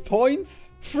 8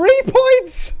 points? 3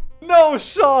 points? No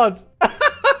shot.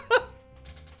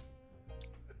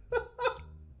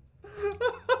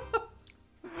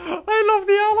 I love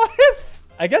the allies.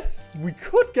 I guess we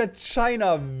could get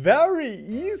China very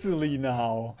easily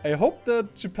now. I hope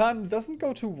that Japan doesn't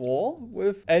go to war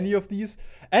with any of these.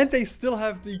 And they still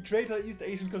have the Greater East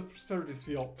Asian Prosperity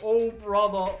Sphere. Oh,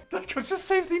 brother. That could just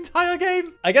save the entire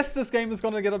game. I guess this game is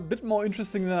gonna get a bit more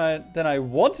interesting than I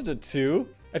wanted it to.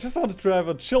 I just wanted to have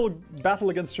a chill battle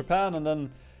against Japan and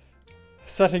then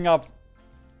setting up...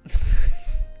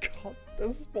 God,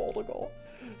 this is border goal.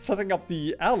 Setting up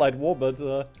the Allied war,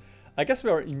 but I guess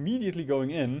we are immediately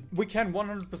going in. We can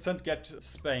 100% get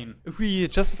Spain. If we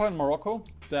justify in Morocco,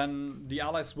 then the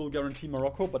Allies will guarantee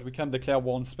Morocco, but we can declare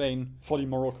war on Spain for the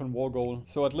Moroccan war goal.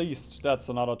 So at least that's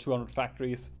another 200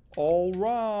 factories. All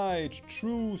right,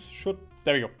 truce should...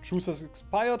 There we go. Truce has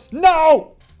expired.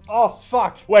 No! Oh,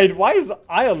 fuck. Wait, why is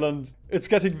Ireland? It's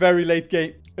getting very late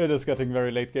game. It is getting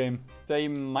very late game. They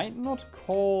might not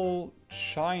call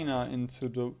China into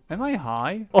the... Am I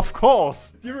high? Of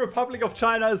course! The Republic of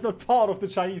China is not part of the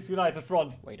Chinese United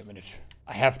Front. Wait a minute.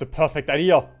 I have the perfect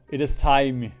idea. It is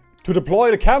time to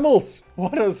deploy the camels.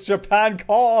 What has Japan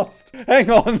caused?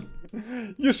 Hang on.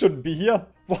 You shouldn't be here.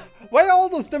 Why are all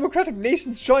those democratic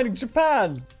nations joining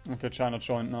Japan? Okay, China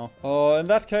joined now. In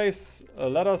that case,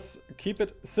 let us keep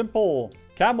it simple.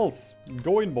 Camels,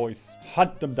 go in, boys.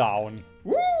 Hunt them down.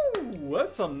 Woo!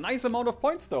 That's a nice amount of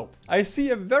points, though. I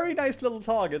see a very nice little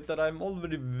target that I'm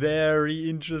already very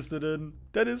interested in.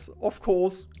 That is, of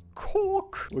course,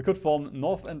 Cork. We could form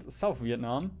North and South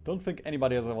Vietnam. Don't think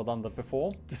anybody has ever done that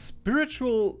before. The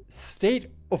spiritual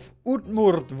state of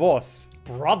Udmurt-Vos.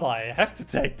 Brother, I have to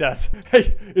take that.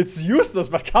 Hey, it's useless,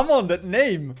 but come on, that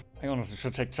name. I honestly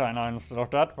should take China instead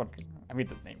of that, but I mean,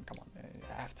 that name, come on.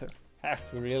 I have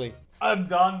to, really. I'm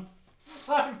done.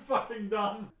 I'm fucking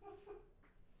done.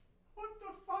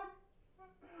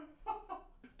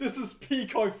 This is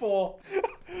Peacoy 4. The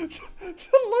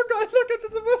longer I look at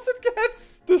it, the worse it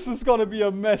gets. This is gonna be a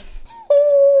mess.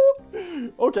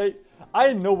 Okay,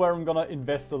 I know where I'm gonna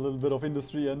invest a little bit of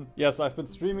industry in. Yes, I've been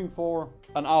streaming for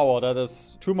an hour. That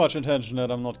is too much attention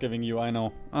that I'm not giving you. I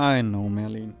know,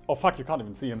 Merlin. Oh fuck, you can't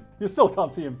even see him. You still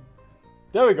can't see him.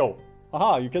 There we go.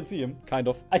 Aha, you can see him, kind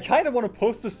of. I kind of want to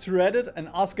post this to Reddit and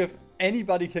ask if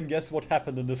anybody can guess what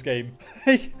happened in this game.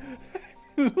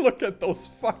 Look at those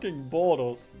fucking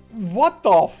borders. What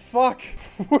the fuck?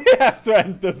 We have to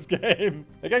end this game.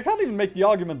 Like, I can't even make the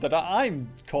argument that I'm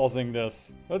causing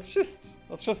this. That's just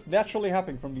naturally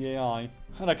happening from the AI.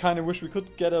 And I kind of wish we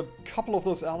could get a couple of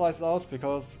those allies out,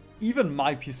 because even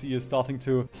my PC is starting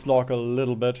to slog a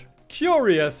little bit.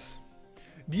 Curious.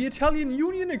 The Italian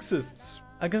Union exists.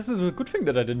 I guess this is a good thing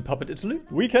that I didn't puppet Italy.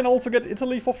 We can also get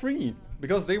Italy for free,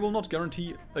 because they will not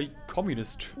guarantee a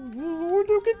communist. Oh,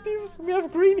 look at this. We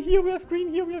have green here, we have green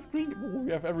here, we have green. Oh,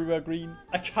 we have everywhere green.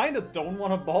 I kind of don't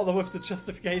want to bother with the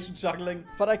justification juggling,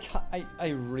 but I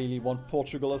really want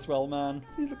Portugal as well, man.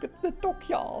 See, look at the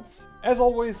dockyards. As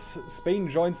always, Spain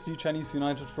joins the Chinese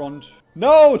United Front.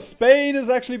 No, Spain is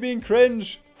actually being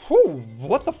cringe. Whew,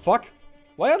 what the fuck?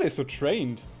 Why are they so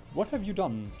trained? What have you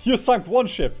done? You sunk one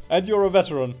ship, and you're a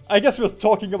veteran. I guess we're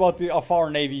talking about the Afar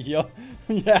Navy here.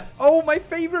 Yeah. Oh, my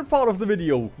favorite part of the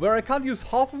video, where I can't use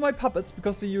half of my puppets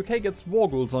because the UK gets war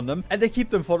goals on them, and they keep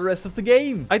them for the rest of the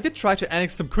game. I did try to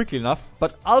annex them quickly enough,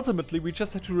 but ultimately we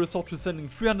just had to resort to sending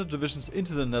 300 divisions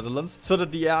into the Netherlands so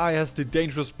that the AI has the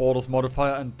dangerous borders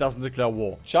modifier and doesn't declare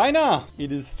war. China,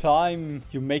 it is time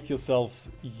you make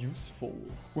yourselves useful.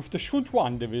 With the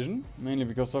Shuntuan division, mainly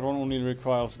because that one only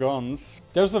requires guns,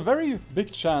 there's a very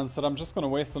big chance that I'm just gonna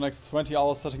waste the next 20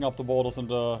 hours setting up the borders and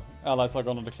the allies are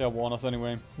gonna declare war on us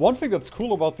anyway. One thing that's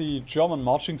cool about the German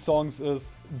marching songs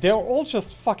is they're all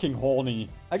just fucking horny.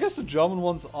 I guess the German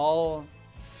ones are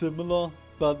similar,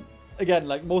 but again,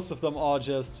 like most of them are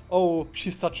just, oh,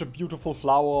 she's such a beautiful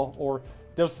flower, or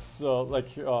there's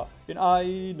in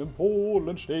einem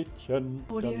Polenstädtchen,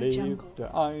 da lebte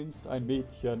einst ein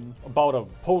Mädchen. About a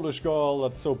Polish girl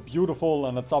that's so beautiful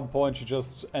and at some point she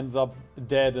just ends up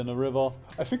dead in a river.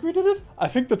 I think we did it. I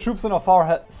think the troops in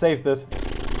Afar saved it.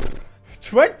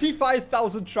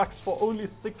 25,000 trucks for only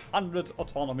 600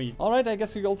 autonomy. Alright, I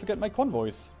guess you also get my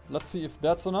convoys. Let's see if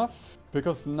that's enough.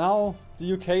 Because now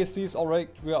the UK sees, alright,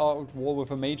 we are at war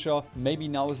with a major. Maybe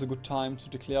now is a good time to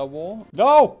declare war.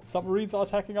 No! Submarines are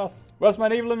attacking us. Where's my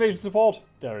naval invasion support?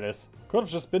 There it is. Could have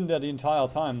just been there the entire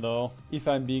time though, if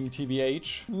I'm being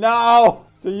TBH. No!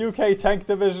 The UK tank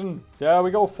division. There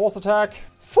we go, force attack.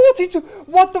 42!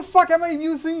 What the fuck am I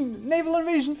using naval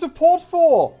invasion support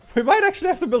for? We might actually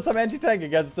have to build some anti-tank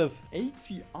against this.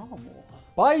 80 armor.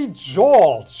 By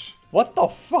George! What the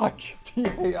fuck?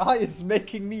 The AI is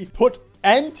making me put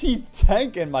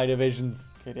anti-tank in my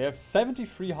divisions. Okay, they have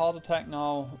 73 heart attack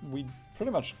now. We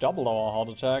pretty much doubled our heart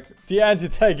attack. The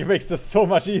anti-tank makes this so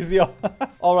much easier.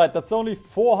 Alright, that's only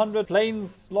 400 plane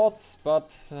slots,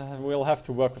 but we'll have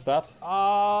to work with that.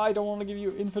 I don't want to give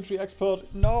you infantry expert.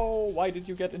 No, why did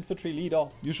you get infantry leader?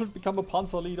 You should become a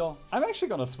panzer leader. I'm actually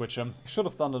gonna switch him. Should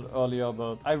have done it earlier,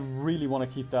 but I really want to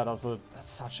keep that as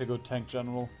that's such a good tank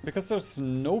general. Because there's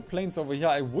no planes over here,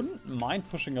 I wouldn't mind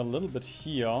pushing a little bit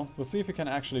here. We'll see if we can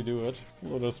actually do it.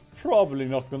 Well, there's probably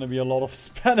not gonna be a lot of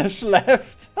Spanish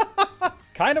left.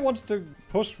 Kind of wanted to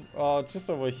push just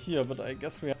over here, but I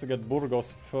guess we have to get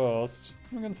Burgos first.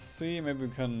 We can see, maybe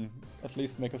we can at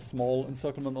least make a small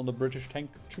encirclement on the British tank.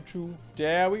 Choo-choo.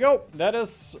 There we go. That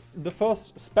is the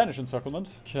first Spanish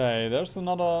encirclement. Okay, there's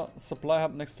another supply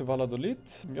hub next to Valladolid.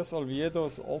 I guess Oviedo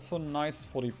is also nice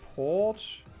for the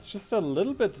port. It's just a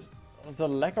little bit, the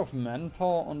lack of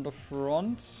manpower on the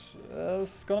front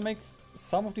is gonna make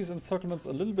some of these encirclements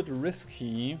a little bit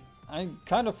risky. I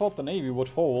kind of thought the Navy would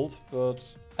hold, but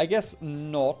I guess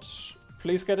not.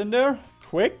 Please get in there.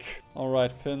 Quick.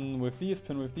 Alright, pin with these,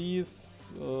 pin with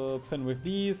these, pin with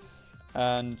these,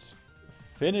 and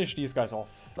finish these guys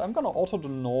off. I'm gonna auto the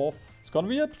north. It's gonna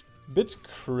be a bit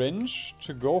cringe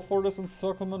to go for this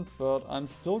encirclement, but I'm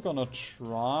still gonna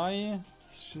try.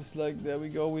 It's just like, there we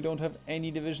go. We don't have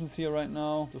any divisions here right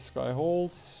now. The sky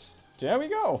holds. There we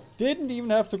go. Didn't even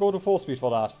have to go to 4-speed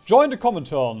for that. Join the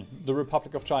Comintern, the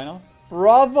Republic of China.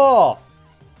 Brother!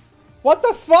 What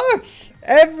the fuck?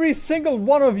 Every single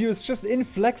one of you is just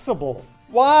inflexible.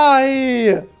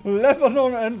 Why?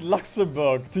 Lebanon and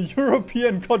Luxembourg. The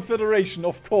European Confederation,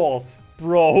 of course.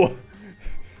 Bro.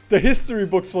 The history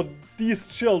books for these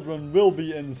children will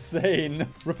be insane.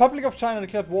 Republic of China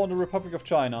declared war on the Republic of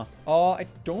China. I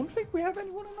don't think we have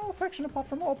anyone in our faction apart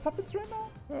from our puppets right now.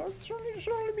 Well, it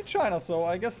should only be China, so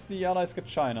I guess the allies get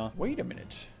China. Wait a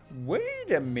minute. Wait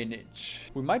a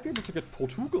minute. We might be able to get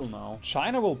Portugal now.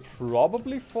 China will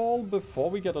probably fall before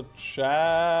we get a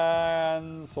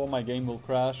chance, or my game will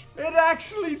crash. It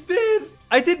actually did!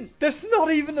 I didn't. There's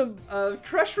not even a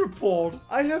crash report.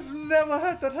 I have never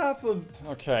had that happen.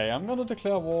 Okay, I'm gonna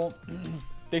declare war.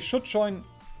 They should join.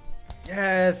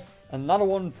 Yes! Another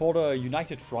one for the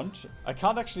United Front. I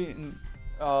can't actually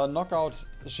knock out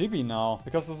Jibi now,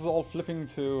 because this is all flipping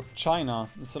to China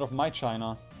instead of my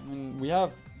China. I mean, we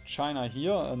have China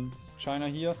here and China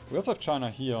here. We also have China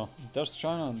here. There's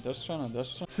China and there's China and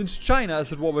there's China. Since China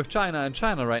is at war with China and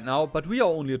China right now, but we are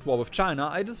only at war with China,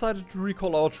 I decided to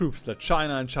recall our troops. Let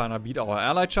China and China beat our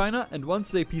ally China, and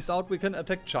once they peace out, we can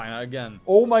attack China again.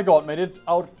 Oh my god, made it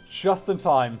out just in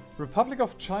time. Republic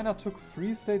of China took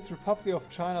 3 states. Republic of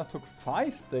China took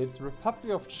 5 states.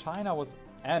 Republic of China was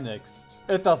annexed.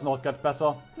 It does not get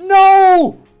better.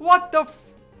 No! What the f...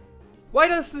 Why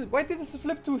did this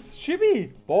flip to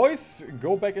Chibi? Boys,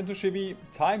 go back into Chibi.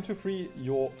 Time to free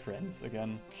your friends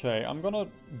again. Okay, I'm gonna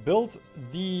build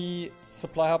the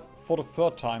supply hub for the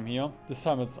 3rd time here. This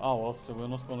time it's ours, so we're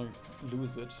not gonna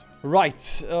lose it.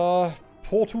 Right,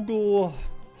 Portugal,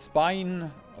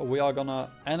 Spain, we are gonna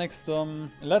annex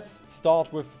them. Let's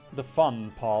start with the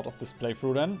fun part of this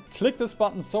playthrough then. Click this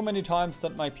button so many times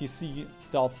that my PC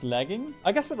starts lagging.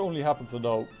 I guess it only happens in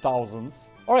the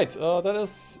thousands. Alright, that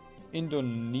is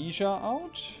Indonesia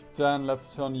out. Then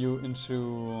let's turn you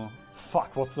into...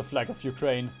 Fuck, what's the flag of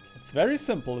Ukraine? It's very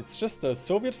simple. It's just a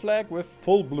Soviet flag with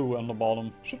full blue on the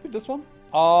bottom. Should be this one?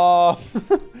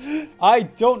 I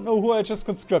don't know who I just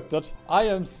conscripted. I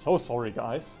am so sorry,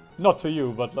 guys. Not to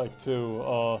you, but like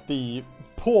to the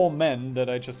poor men that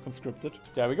I just conscripted.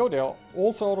 There we go. They are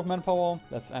also out of manpower.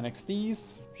 Let's annex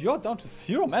these. You're down to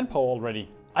 0 manpower already.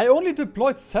 I only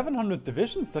deployed 700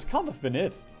 divisions. That can't have been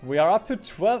it. We are up to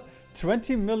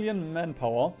 20 million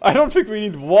manpower. I don't think we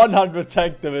need 100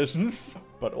 tank divisions.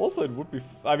 But also it would be...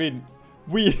 I mean,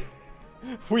 we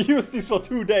used these for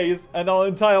 2 days and our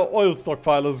entire oil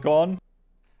stockpile is gone.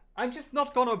 I'm just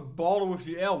not gonna bother with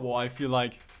the air war, I feel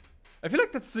like. I feel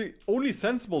like that's the only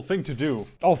sensible thing to do.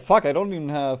 Oh fuck, I don't even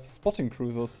have spotting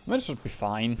cruisers. I mean, it should be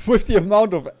fine. With the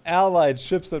amount of allied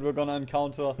ships that we're gonna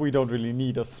encounter, we don't really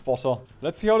need a spotter.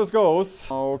 Let's see how this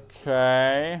goes.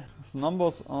 Okay. These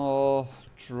numbers are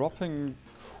dropping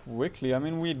quickly. I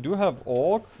mean, we do have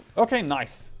orc. Okay,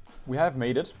 nice. We have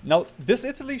made it. Now, this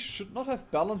Italy should not have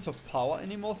balance of power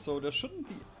anymore, so there shouldn't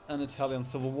be an Italian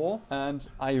civil war. And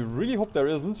I really hope there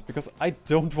isn't, because I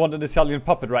don't want an Italian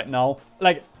puppet right now.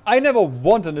 Like, I never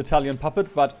want an Italian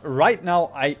puppet, but right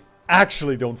now I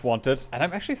actually don't want it. And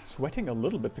I'm actually sweating a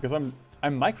little bit, because I'm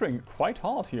microing quite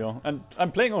hard here. And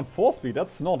I'm playing on 4-speed.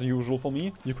 That's not usual for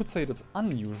me. You could say that's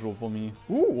unusual for me.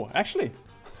 Ooh, actually...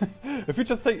 If we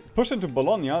just push into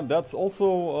Bologna, that's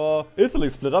also Italy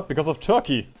split up because of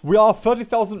Turkey. We are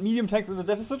 30,000 medium tanks in the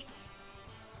deficit.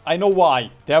 I know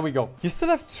why. There we go. You still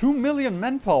have 2 million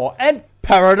manpower. And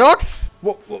paradox?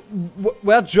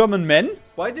 Where German men?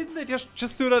 Why didn't they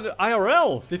just do that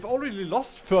IRL? They've already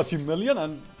lost 30 million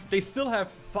and they still have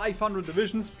 500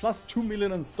 divisions plus 2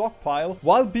 million in stockpile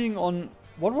while being on,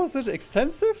 what was it,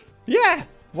 extensive? Yeah!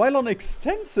 While on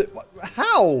extensive...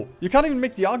 How? You can't even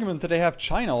make the argument that they have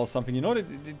China or something, you know?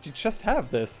 They just have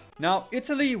this. Now,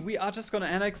 Italy, we are just gonna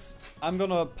annex. I'm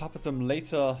gonna puppet them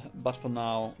later, but for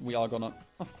now, we are gonna...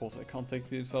 Of course, I can't take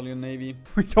the Italian Navy.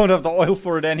 We don't have the oil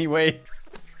for it anyway.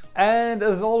 And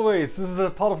as always, this is the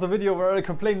part of the video where I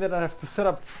complain that I have to set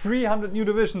up 300 new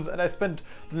divisions and I spent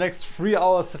the next 3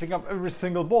 hours setting up every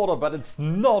single border, but it's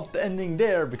not ending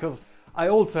there because... I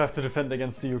also have to defend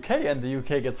against the UK, and the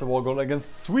UK gets a war goal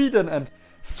against Sweden, and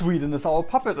Sweden is our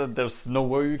puppet, and there's no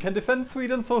way you can defend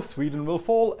Sweden, so Sweden will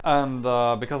fall. And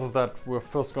because of that, we're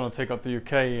first gonna take out the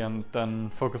UK and then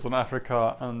focus on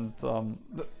Africa, and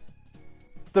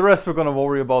the rest we're gonna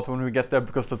worry about when we get there,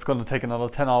 because that's gonna take another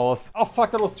 10 hours. Oh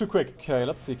fuck, that was too quick. Okay,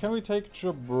 let's see, can we take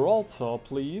Gibraltar,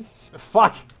 please?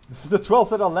 Fuck! The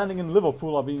 12 that are landing in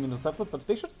Liverpool are being intercepted, but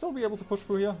they should still be able to push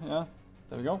through here, yeah.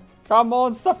 There we go. Come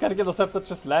on, stop getting intercepted.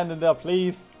 Just land in there,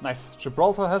 please. Nice.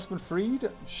 Gibraltar has been freed.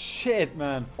 Shit,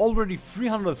 man. Already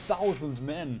 300,000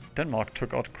 men. Denmark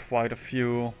took out quite a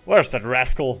few. Where's that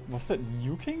rascal? Was that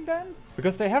nuking then?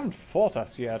 Because they haven't fought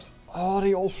us yet. Oh,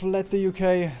 they all fled the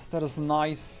UK. That is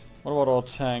nice. What about our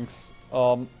tanks?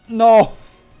 No!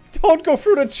 Don't go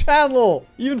through the channel!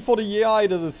 Even for the AI,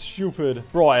 that is stupid.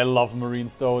 Bro, I love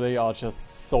Marines though. They are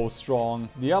just so strong.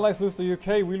 The Allies lose the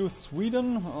UK, we lose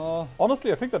Sweden.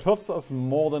 Honestly, I think that hurts us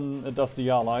more than it does the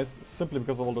Allies. Simply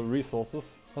because of all the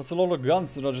resources. That's a lot of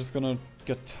guns that are just gonna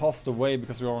get tossed away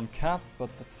because we are on cap, but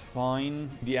that's fine.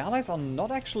 The Allies are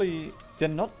not actually... They're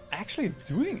not actually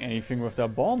doing anything with their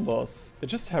bombers. They're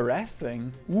just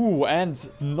harassing. Ooh, and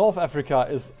North Africa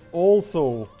is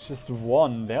also just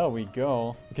one. There we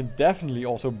go. We can definitely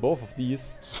auto both of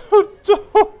these.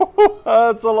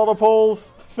 That's a lot of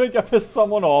Poles. I think I pissed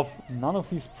someone off. None of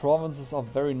these provinces are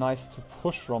very nice to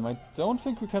push from. I don't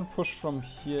think we can push from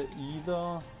here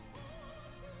either.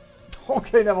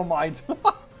 Okay, never mind.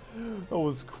 That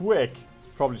was quick. It's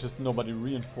probably just nobody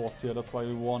reinforced here. That's why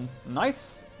we won.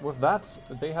 Nice. With that,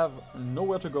 they have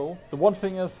nowhere to go. The one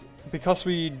thing is, because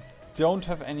we don't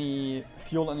have any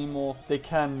fuel anymore, they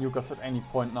can nuke us at any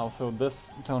point now. So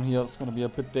this down here is going to be a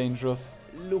bit dangerous.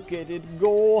 Look at it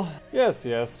go. Yes,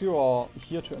 yes, you are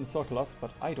here to encircle us,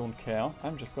 but I don't care.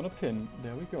 I'm just going to pin.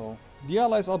 There we go. The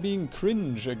allies are being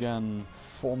cringe again.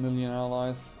 4 million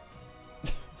allies.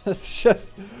 It's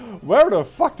just, where the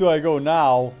fuck do I go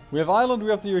now? We have Ireland, we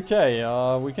have the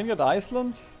UK. We can get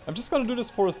Iceland. I'm just gonna do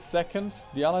this for a second.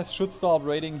 The allies should start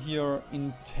raiding here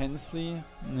intensely.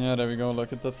 Yeah, there we go,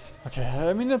 look at that. Okay,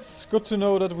 I mean, it's good to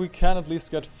know that we can at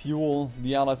least get fuel.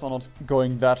 The allies are not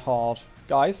going that hard.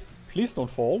 Guys, please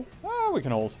don't fall. We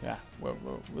can hold. Yeah,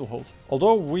 we'll hold.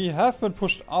 Although we have been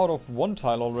pushed out of one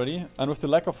tile already. And with the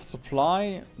lack of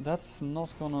supply, that's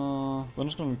not gonna... We're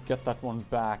not gonna get that one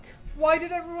back. Why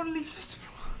did everyone leave this?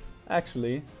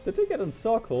 Actually, did they get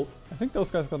encircled? I think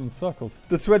those guys got encircled.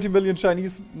 The 20 million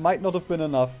Chinese might not have been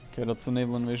enough. Okay, that's a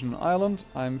naval invasion on Ireland.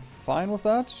 I'm fine with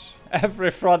that.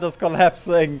 Every front is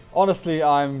collapsing. Honestly,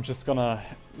 I'm just gonna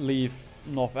leave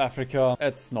North Africa.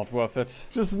 It's not worth it.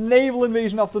 Just naval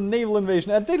invasion after naval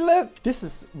invasion. And they left. This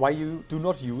is why you do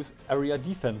not use area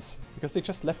defense. Because they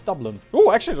just left Dublin.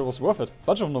 Oh, actually, that was worth it. A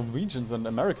bunch of Norwegians and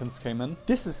Americans came in.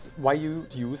 This is why you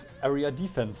use area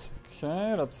defense.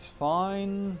 Okay, that's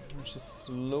fine. Just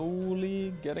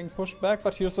slowly getting pushed back.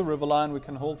 But here's a river line. We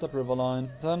can hold that river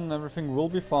line. Then everything will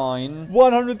be fine.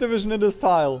 100 division in this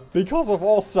tile. Because of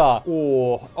Aussa.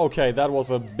 Oh, okay. That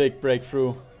was a big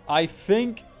breakthrough. I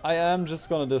think I am just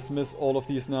gonna dismiss all of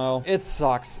these now. It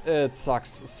sucks. It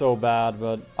sucks so bad,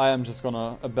 but I am just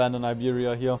gonna abandon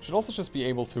Iberia here. Should also just be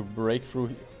able to break through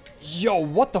here. Yo,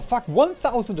 what the fuck?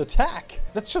 1000 attack?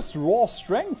 That's just raw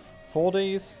strength. 4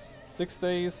 days, 6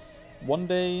 days, 1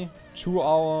 day, 2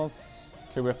 hours.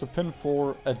 Okay, we have to pin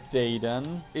for a day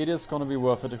then. It is gonna be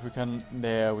worth it if we can...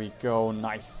 There we go.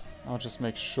 Nice. I'll just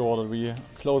make sure that we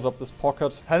close up this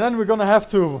pocket. And then we're gonna have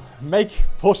to make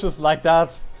pushes like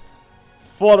that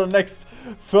for the next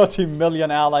 30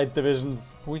 million allied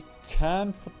divisions. We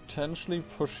can potentially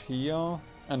push here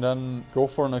and then go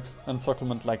for an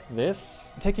encirclement like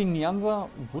this. Taking Nyanza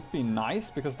would be nice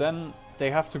because then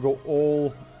they have to go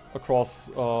all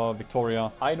across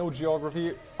Victoria. I know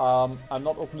geography. I'm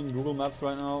not opening Google Maps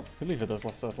right now. I believe it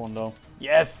was that one though.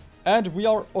 Yes! And we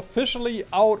are officially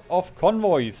out of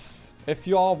convoys. If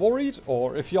you are worried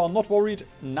or if you are not worried,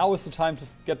 now is the time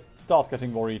to start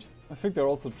getting worried. I think they're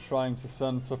also trying to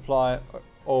send supply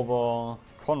over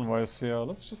convoys here.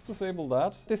 Let's just disable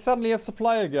that. They suddenly have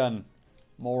supply again.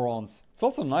 Morons. It's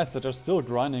also nice that they're still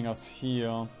grinding us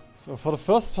here. So for the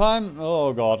first time...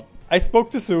 Oh god. I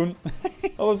spoke too soon.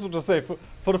 I was about to say,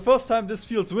 for the first time this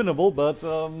feels winnable, but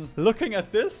looking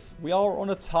at this, we are on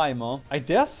a timer. I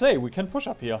dare say we can push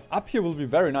up here. Up here will be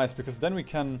very nice because then we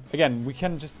can, again, we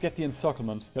can just get the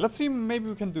encirclement. Yeah, let's see, maybe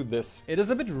we can do this. It is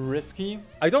a bit risky.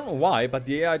 I don't know why, but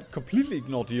the AI completely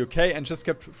ignored the UK and just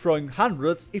kept throwing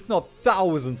hundreds, if not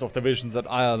thousands of divisions at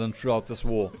Ireland throughout this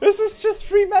war. This is just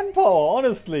free manpower,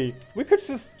 honestly. We could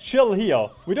just chill here.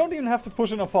 We don't even have to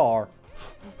push in afar.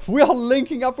 We are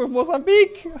linking up with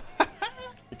Mozambique.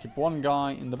 We keep one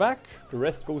guy in the back. The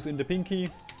rest goes in the pinky.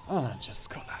 And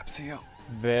just collapse here.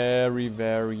 Very,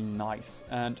 very nice.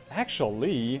 And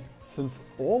actually, since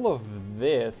all of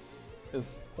this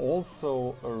is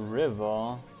also a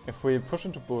river, if we push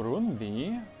into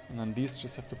Burundi, and then these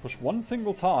just have to push one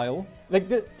single tile. Like,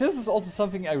 this is also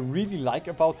something I really like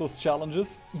about those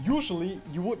challenges. Usually,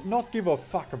 you would not give a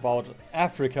fuck about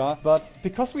Africa, but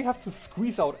because we have to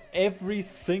squeeze out every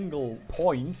single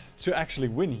point to actually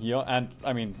win here, and,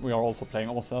 I mean, we are also playing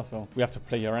Aussa, so we have to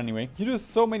play here anyway. You do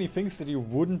so many things that you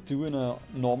wouldn't do in a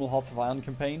normal Hearts of Iron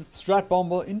campaign. Strat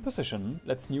Bomber in position.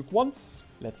 Let's nuke once.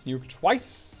 Let's nuke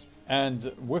twice.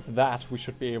 And with that, we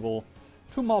should be able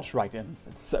to march right in.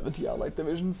 It's 70 allied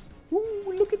divisions.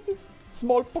 Ooh, look at this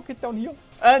small pocket down here.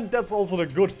 And that's also the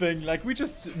good thing. Like, we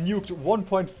just nuked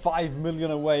 1.5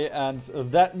 million away, and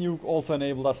that nuke also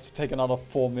enabled us to take another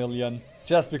 4 million.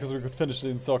 Just because we could finish the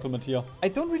encirclement here. I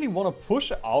don't really want to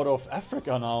push out of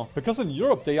Africa now. Because in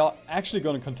Europe, they are actually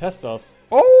going to contest us.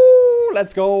 Oh,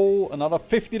 let's go. Another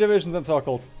 50 divisions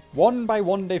encircled. One by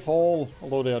one they fall.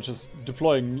 Although they are just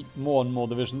deploying more and more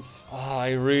divisions. Oh,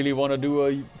 I really want to do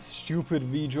a stupid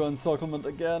Vidra encirclement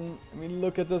again. I mean,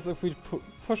 look at this. If we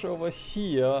push over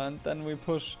here and then we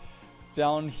push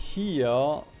down here.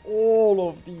 All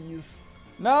of these.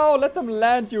 Now let them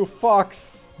land, you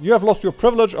fucks. You have lost your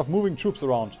privilege of moving troops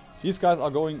around. These guys are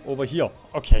going over here.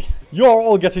 Okay. You're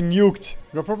all getting nuked.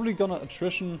 We're probably gonna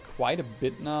attrition quite a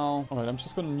bit now. Alright, I'm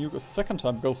just gonna nuke a second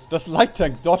time because that light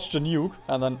tank dodged a nuke.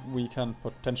 And then we can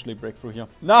potentially break through here.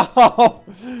 No!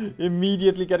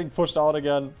 Immediately getting pushed out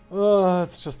again.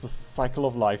 It's just a cycle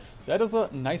of life. That is a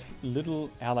nice little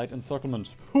allied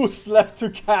encirclement. Who's left to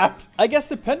cap? I guess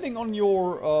depending on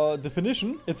your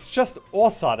definition, it's just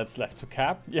Aussa that's left to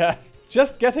cap. Yeah.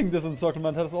 Just getting this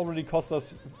encirclement has already cost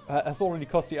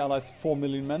the allies 4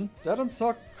 million men. That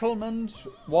encirclement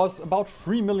was about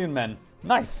 3 million men.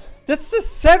 Nice. That's the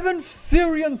 7th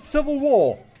Syrian civil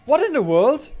war. What in the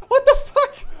world? What the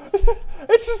fuck?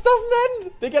 It just doesn't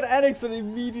end. They get annexed and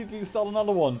immediately start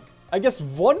another one. I guess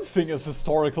one thing is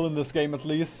historical in this game at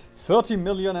least. 30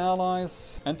 million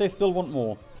allies, and they still want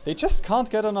more. They just can't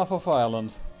get enough of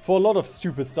Ireland. For a lot of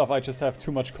stupid stuff, I just have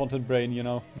too much content brain, you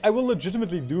know. I will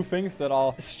legitimately do things that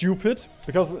are stupid,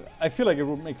 because I feel like it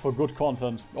would make for good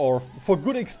content. Or for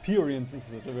good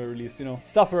experiences at the very least, you know.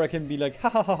 Stuff where I can be like, ha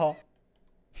ha ha ha.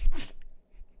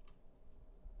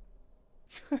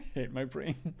 I hate my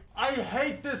brain. I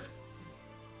hate this.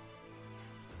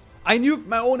 I nuked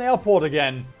my own airport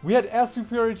again. We had air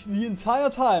superiority the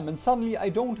entire time and suddenly I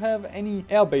don't have any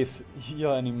airbase here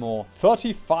anymore.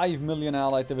 35 million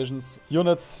allied divisions,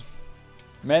 units,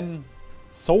 men,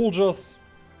 soldiers,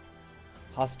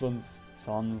 husbands,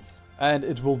 sons. And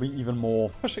it will be even more.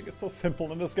 Pushing is so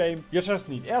simple in this game. You just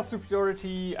need air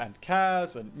superiority and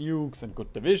CAS and nukes and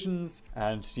good divisions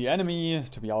and the enemy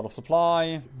to be out of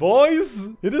supply. Boys,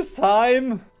 it is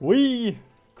time. We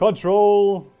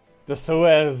control the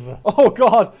Suez. Oh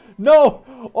god, no!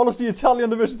 All of the Italian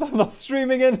divisions are now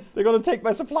streaming in. They're gonna take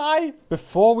my supply.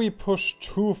 Before we push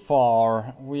too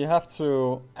far, we have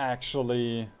to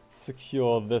actually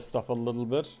secure this stuff a little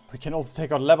bit. We can also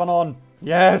take out Lebanon.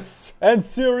 Yes! And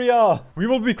Syria! We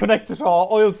will be connected to our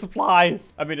oil supply.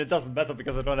 I mean, it doesn't matter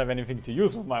because I don't have anything to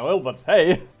use with my oil, but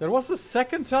hey. That was the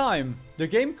second time the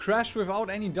game crashed without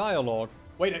any dialogue.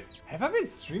 Wait, have I been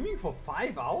streaming for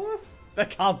 5 hours? That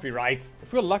can't be right.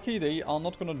 If we're lucky, they are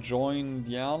not gonna join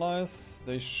the Allies.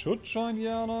 They should join the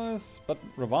Allies, but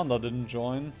Rwanda didn't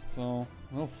join, so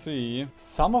we'll see.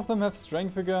 Some of them have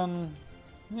strength again.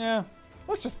 Yeah,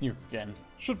 let's just nuke again.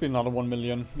 Should be another 1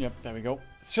 million. Yep, there we go.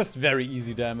 It's just very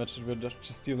easy damage that we're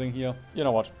just dealing here. You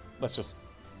know what? Let's just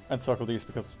encircle these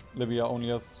because Libya only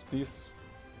has these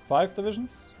 5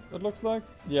 divisions, it looks like.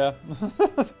 Yeah.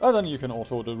 And then you can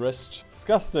auto the rest.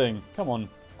 Disgusting. Come on.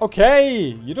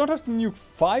 Okay, you don't have to nuke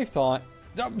 5 times.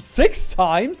 6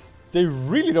 times? They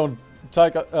really don't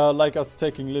like us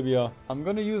taking Libya. I'm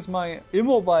gonna use my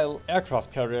immobile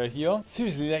aircraft carrier here.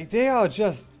 Seriously, like they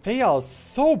are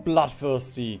so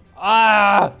bloodthirsty.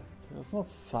 Ah! Okay, that's not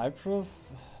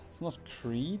Cyprus. It's not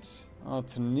Crete.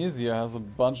 Tunisia has a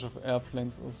bunch of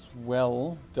airplanes as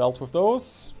well. Dealt with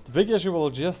those. The big issue will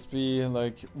just be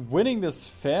like winning this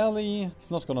fairly.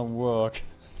 It's not gonna work.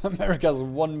 America has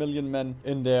 1 million men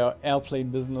in their airplane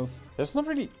business. There's not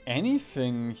really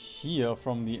anything here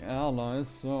from the Allies,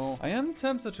 so I am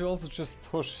tempted to also just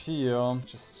push here.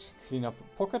 Just clean up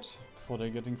a pocket before they're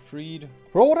getting freed.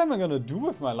 Bro, what am I gonna do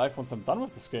with my life once I'm done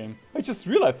with this game? I just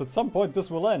realized at some point this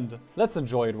will end. Let's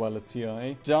enjoy it while it's here,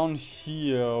 eh? Down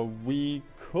here, we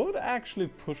could actually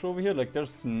push over here. Like,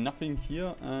 there's nothing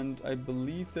here, and I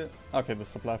believe that... Okay, the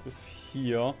supply is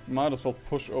here. Might as well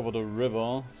push over the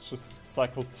river. Let's just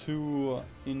cycle 2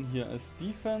 in here as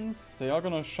defense. They are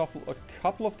gonna shuffle a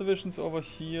couple of divisions over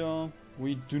here.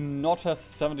 We do not have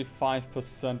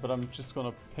 75%, but I'm just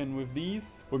gonna pin with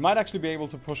these. We might actually be able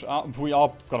to push out. We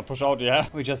are gonna push out, yeah.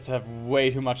 We just have way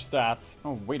too much stats.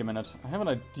 Oh, wait a minute. I have an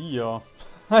idea.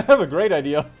 I have a great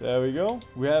idea. There we go.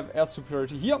 We have air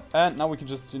superiority here. And now we can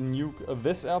just nuke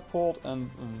this airport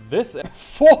and this.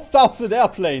 4,000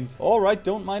 airplanes. All right,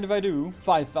 don't mind if I do.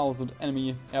 5,000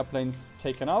 enemy airplanes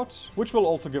taken out, which will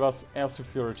also give us air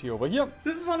superiority over here.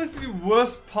 This is honestly the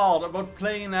worst part about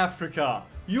playing in Africa.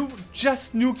 You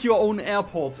just nuke your own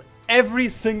airports every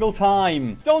single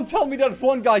time. Don't tell me that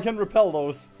one guy can repel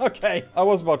those. Okay, I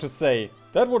was about to say,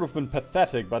 that would have been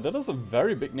pathetic, but that is a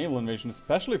very big naval invasion,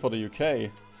 especially for the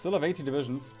UK. Still have 80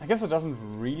 divisions. I guess it doesn't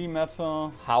really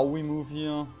matter how we move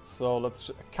here. So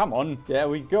let's... Come on, there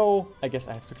we go. I guess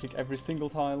I have to click every single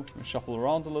tile. Shuffle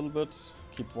around a little bit.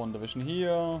 Keep 1 division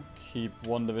here. Keep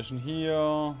 1 division here.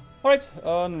 Alright,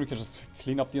 and we can just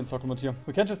clean up the encirclement here.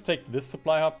 We can just take this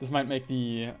supply hub. This might make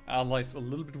the allies a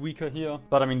little bit weaker here.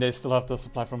 But I mean, they still have the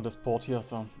supply from this port here,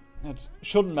 so it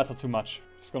shouldn't matter too much.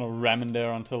 Just gonna ram in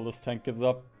there until this tank gives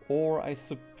up. Or I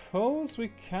suppose we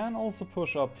can also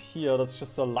push up here. That's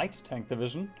just a light tank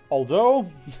division.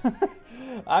 Although,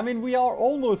 I mean, we are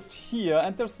almost here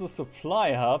and there's the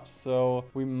supply hub, so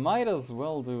we might as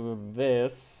well do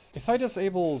this. If I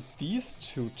disable these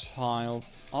 2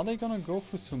 tiles, are they gonna go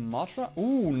for Sumatra?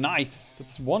 Ooh, nice.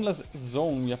 It's 1 less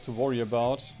zone we have to worry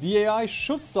about. The AI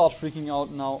should start freaking out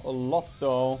now a lot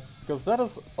though, because that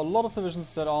is a lot of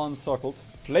divisions that are encircled.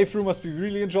 Playthrough must be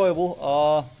really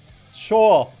enjoyable.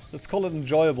 Sure, let's call it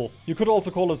enjoyable. You could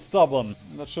also call it stubborn.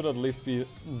 That should at least be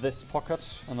this pocket.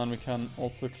 And then we can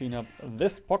also clean up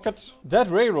this pocket. That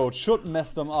railroad should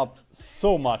mess them up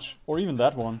so much. Or even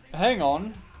that one. Hang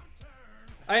on.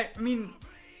 I mean,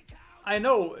 I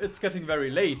know it's getting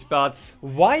very late, but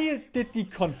why did the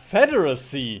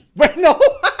Confederacy... Wait, no!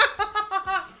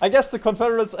 I guess the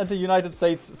Confederates and the United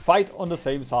States fight on the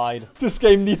same side. This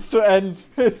game needs to end.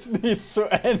 It needs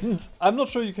to end. I'm not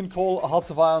sure you can call Hearts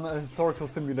of Iron a historical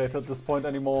simulator at this point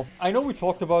anymore. I know we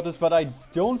talked about this, but I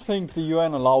don't think the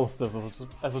UN allows this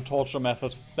as a torture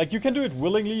method. Like, you can do it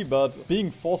willingly, but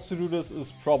being forced to do this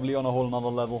is probably on a whole nother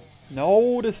level.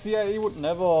 No, the CIA would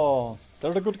never.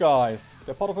 They're the good guys.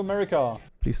 They're part of America.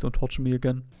 Please don't torture me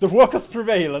again. The workers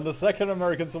prevail in the Second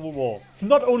American Civil War.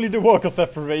 Not only the workers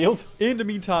have prevailed. In the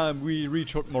meantime, we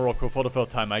reach Morocco for the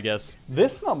third time, I guess.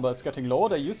 This number is getting lower.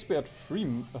 They used to be at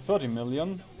 30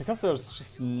 million. Because there's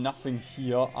just nothing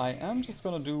here, I am just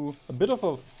gonna do a bit of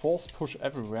a force push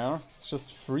everywhere. It's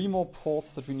just 3 more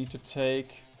ports that we need to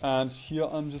take. And here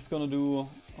I'm just gonna do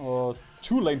a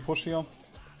 2-lane push here.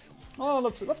 Oh,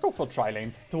 let's go for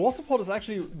tri-lanes. The war support is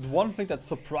actually the one thing that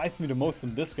surprised me the most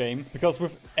in this game, because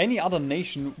with any other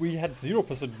nation we had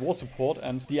 0% war support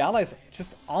and the allies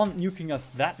just aren't nuking us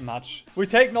that much. We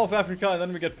take North Africa and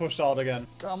then we get pushed out again.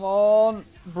 Come on,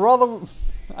 brother.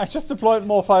 I just deployed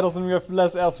more fighters and we have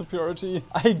less air superiority.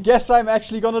 I guess I'm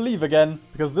actually gonna leave again,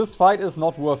 because this fight is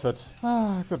not worth it.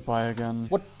 Ah, goodbye again.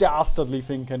 What dastardly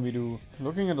thing can we do?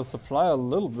 Looking at the supply a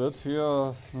little bit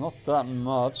here, not that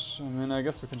much. I mean, I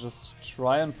guess we can just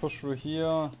try and push through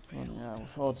here. But yeah,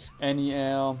 without any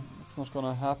air, it's not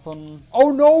gonna happen.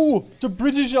 Oh no! The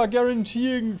British are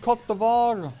guaranteeing Côte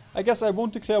d'Ivoire. I guess I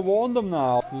won't declare war on them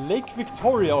now. Lake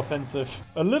Victoria offensive.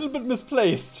 A little bit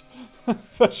misplaced.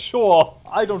 But sure.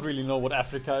 I don't really know what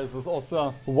Africa is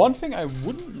also. One thing I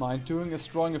wouldn't mind doing is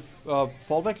drawing a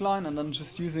fallback line and then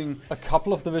just using a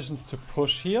couple of divisions to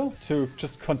push here to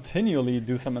just continually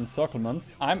do some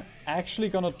encirclements. I'm actually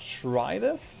gonna try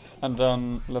this. And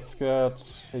then let's get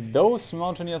those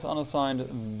mountaineers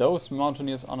unassigned, those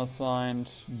mountaineers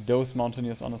unassigned, those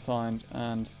mountaineers unassigned,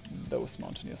 and those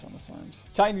mountaineers unassigned.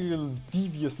 Tiny little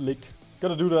devious lick.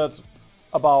 Gotta do that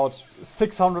about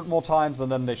 600 more times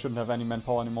and then they shouldn't have any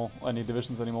manpower anymore, or any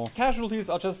divisions anymore. Casualties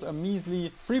are just a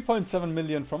measly 3.7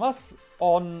 million from us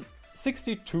on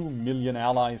 62 million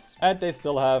allies. And they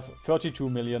still have 32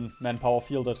 million manpower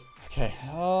fielded. Okay,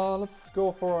 let's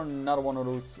go for another one of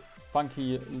those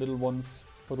funky little ones.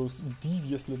 For those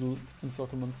devious little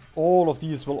encirclements. All of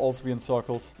these will also be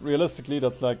encircled. Realistically,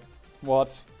 that's like,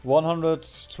 what,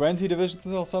 120 divisions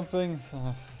or something?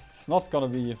 It's not gonna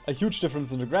be a huge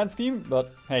difference in the grand scheme,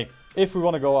 but hey, if we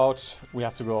want to go out, we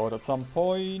have to go out at some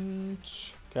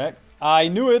point. Okay, I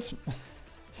knew it.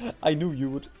 I knew you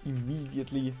would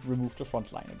immediately remove the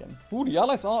front line again. Ooh, the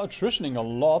allies are attritioning a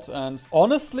lot, and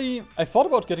honestly, I thought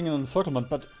about getting an encirclement,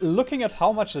 but looking at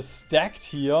how much is stacked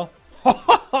here...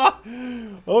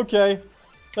 Okay,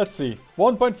 let's see.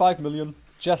 1.5 million.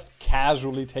 Just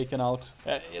casually taken out.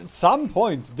 At some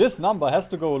point, this number has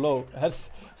to go low. Has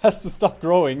to stop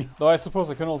growing. Though I suppose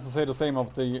I can also say the same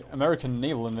of the American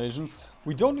naval invasions.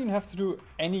 We don't even have to do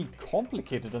any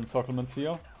complicated encirclements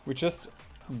here. We just...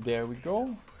 There we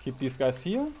go. Keep these guys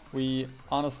here. We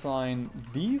unassign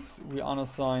these. We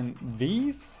unassign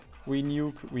these. We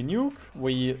nuke. We nuke.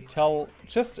 We tell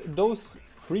just those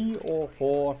 3 or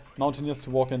 4 mountaineers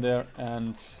to walk in there,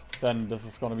 and then this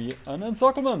is gonna be an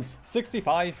encirclement.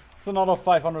 65. It's another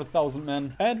 500,000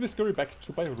 men. And we scurry back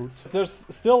to Beirut. There's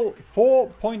still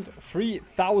 4.3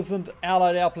 thousand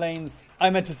allied airplanes.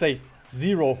 I meant to say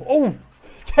 0. Oh!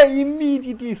 They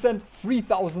immediately sent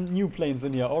 3,000 new planes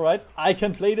in here. Alright. I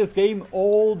can play this game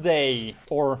all day.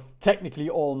 Or technically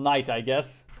all night, I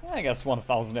guess. I guess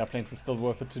 1,000 airplanes is still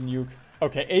worth it to nuke.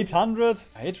 Okay, 800.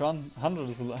 800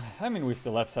 is... I mean, we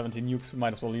still have 17 nukes. We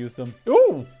might as well use them.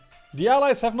 Ooh! The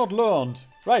allies have not learned.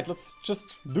 Right, let's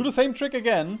just do the same trick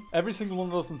again. Every single one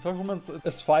of those encirclements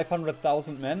is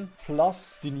 500,000 men.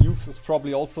 Plus, the nukes is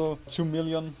probably also 2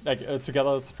 million. Like,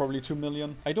 together it's probably 2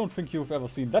 million. I don't think you've ever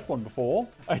seen that one before.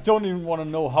 I don't even want to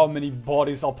know how many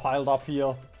bodies are piled up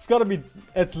here. It's gotta be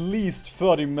at least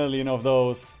 30 million of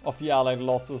those, of the allied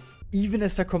losses. Even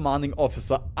as a commanding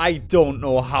officer, I don't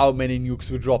know how many nukes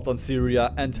we dropped on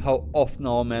Syria and how often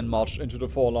our men marched into the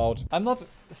fallout. I'm not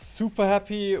super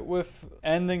happy with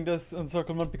ending this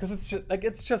encirclement because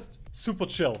it's just super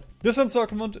chill. This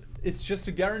encirclement is just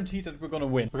a guarantee that we're gonna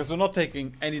win because we're not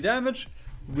taking any damage.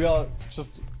 We are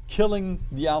just killing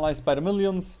the allies by the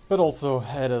millions, but also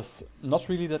it is not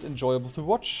really that enjoyable to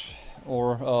watch,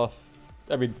 or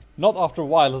I mean, not after a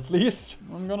while at least.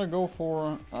 I'm gonna go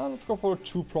for, let's go for a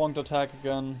 2-pronged attack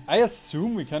again. I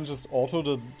assume we can just auto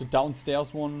the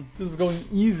downstairs one. This is going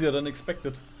easier than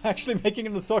expected. Actually making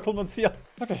an encirclement here.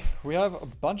 Okay, we have a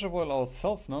bunch of oil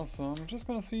ourselves now, so I'm just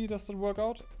gonna see, does it work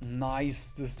out?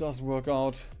 Nice, this does work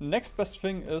out. Next best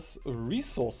thing is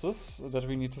resources that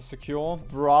we need to secure.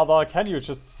 Brother, can you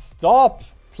just stop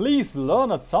please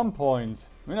learn at some point.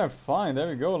 I mean, I'm fine. There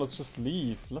we go. Let's just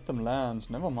leave. Let them land.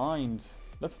 Never mind.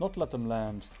 Let's not let them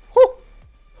land.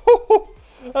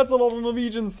 That's a lot of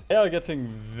Norwegians. They are getting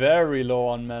very low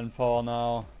on manpower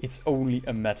now. It's only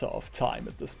a matter of time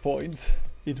at this point.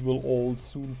 It will all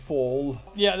soon fall.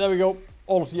 Yeah, there we go.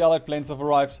 All of the allied planes have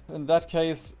arrived. In that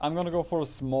case, I'm gonna go for a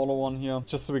smaller one here.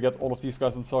 Just so we get all of these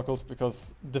guys encircled.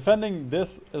 Because defending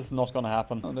this is not gonna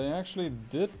happen. Oh, they actually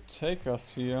did take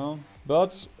us here.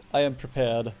 But I am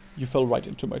prepared. You fell right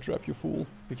into my trap, you fool.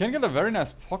 We can get a very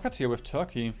nice pocket here with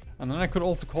Turkey. And then I could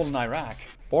also call in Iraq.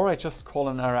 Or I just call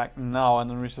in Iraq now and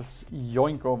then we just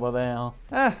yoink over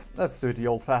there. Let's do it the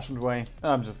old-fashioned way.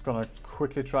 I'm just gonna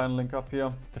quickly try and link up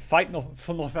here. The fight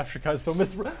for North Africa is so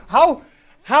miserable.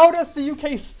 How does the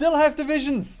UK still have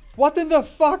divisions? What in the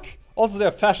fuck? Also,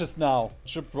 they're fascist now.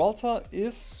 Gibraltar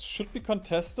should be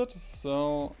contested,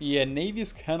 so yeah,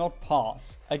 navies cannot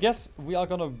pass. I guess we are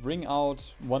gonna bring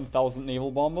out 1,000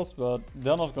 naval bombers, but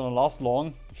they're not gonna last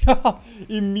long.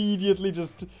 Immediately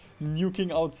just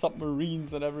nuking out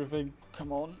submarines and everything.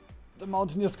 Come on, the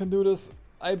Mountaineers can do this.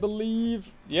 I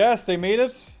believe. Yes, they made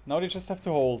it. Now they just have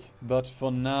to hold. But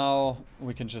for now,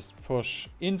 we can just push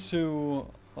into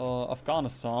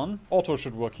Afghanistan. Auto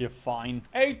should work here fine.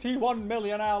 81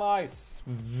 million allies.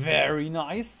 Very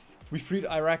nice. We freed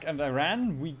Iraq and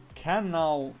Iran. We can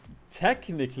now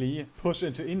technically push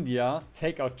into India,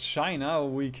 take out China.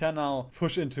 We can now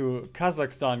push into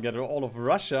Kazakhstan, get all of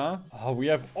Russia. Oh, we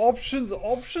have options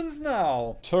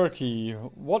now. Turkey.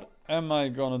 What am I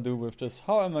gonna do with this?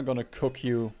 How am I gonna cook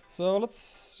you? So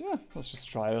let's just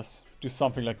try this. Do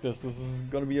something like this. This is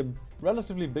gonna be a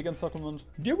relatively big encirclement.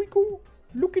 There we go.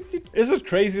 Look at it. Is it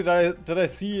crazy that I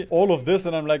see all of this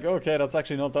and I'm like, okay, that's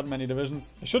actually not that many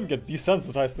divisions. I shouldn't get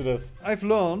desensitized to this. I've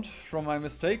learned from my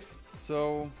mistakes,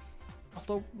 so...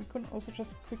 Although, we can also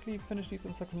just quickly finish these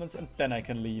encirclements and then I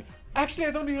can leave. Actually,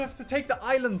 I don't even have to take the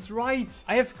islands, right?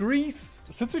 I have Greece.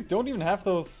 Since we don't even have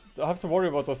to worry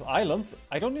about those islands,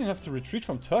 I don't even have to retreat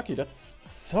from Turkey. That's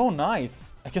so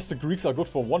nice. I guess the Greeks are good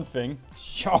for one thing.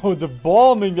 Yo, the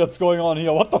bombing that's going on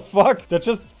here. What the fuck? They're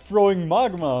just throwing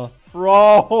magma.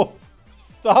 Bro,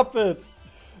 stop it.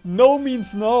 No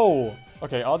means no.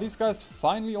 Okay, are these guys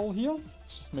finally all here?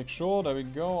 Let's just make sure. There we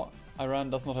go. Iran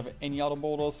does not have any other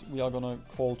borders. We are gonna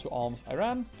call to arms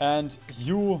Iran. And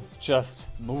you just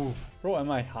move. Bro,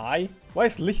 am I high? Why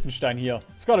is Liechtenstein here?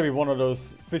 It's gotta be one of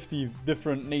those 50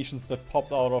 different nations that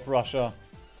popped out of Russia.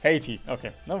 Haiti.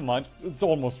 Okay, never mind. It's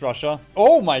almost Russia.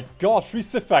 Oh my god, 3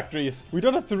 Civ factories. We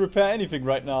don't have to repair anything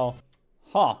right now.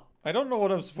 Huh. I don't know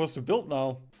what I'm supposed to build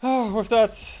now. With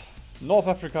that... North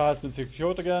Africa has been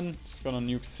secured again. Just gonna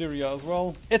nuke Syria as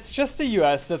well. It's just the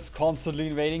US that's constantly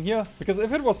invading here. Because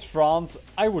if it was France,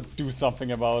 I would do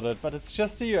something about it. But it's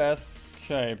just the US.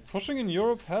 Okay, pushing in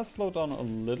Europe has slowed down a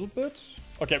little bit.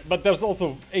 Okay, but there's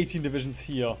also 18 divisions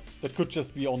here that could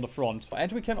just be on the front.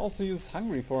 And we can also use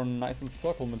Hungary for a nice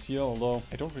encirclement here, although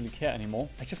I don't really care anymore.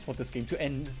 I just want this game to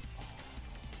end.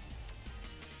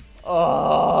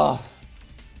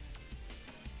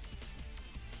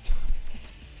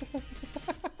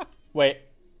 Wait.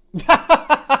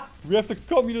 We have the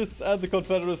communists and the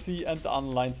Confederacy and the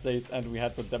unaligned states, and we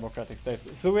had the democratic states.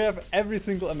 So we have every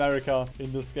single America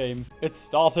in this game. It's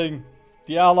starting.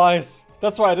 The allies.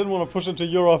 That's why I didn't want to push into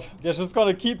Europe. They're just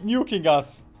gonna keep nuking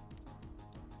us.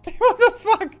 What the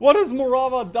fuck? What has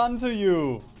Morava done to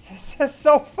you? This is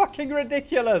so fucking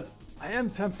ridiculous. I am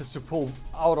tempted to pull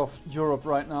out of Europe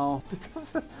right now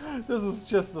because this is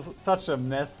just such a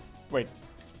mess. Wait.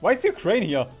 Why is Ukraine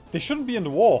here? They shouldn't be in the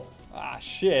war. Ah,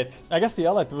 shit. I guess the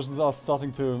allied divisions are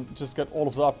starting to just get all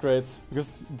of the upgrades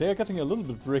because they're getting a little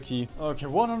bit bricky. Okay,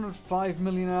 105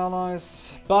 million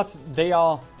allies. But they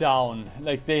are down.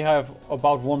 Like, they have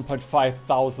about 1.5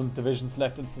 thousand divisions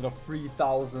left instead of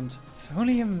 3,000. It's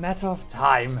only a matter of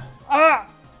time. Ah!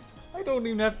 I don't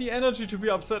even have the energy to be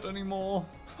upset anymore.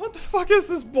 What the fuck is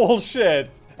this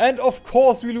bullshit? And of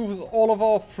course we lose all of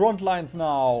our front lines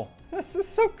now. This is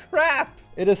so crap.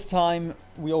 It is time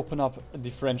we open up the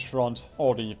French front,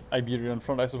 or the Iberian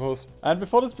front, I suppose. And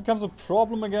before this becomes a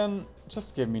problem again,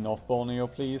 just give me North Borneo,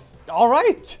 please. All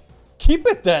right, keep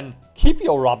it then. Keep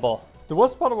your rubber. The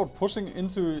worst part about pushing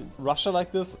into Russia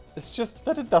like this is just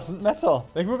that it doesn't matter.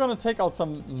 Like, we're gonna take out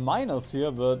some miners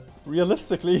here, but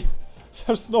realistically,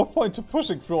 there's no point to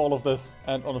pushing through all of this.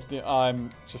 And honestly,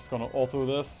 I'm just gonna auto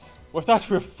this. With that,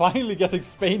 we're finally getting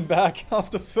Spain back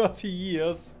after 30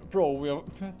 years. bro,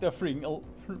 they're freeing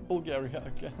Bulgaria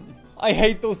again. I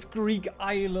hate those Greek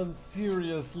islands,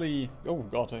 seriously. Oh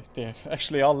god, they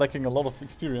actually are lacking a lot of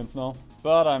experience now.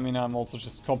 But I mean, I'm also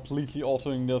just completely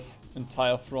altering this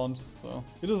entire front, so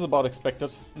it is about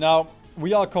expected. Now,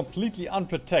 we are completely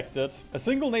unprotected. A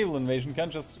single naval invasion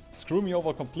can just screw me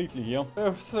over completely here.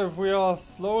 So we are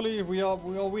slowly, we are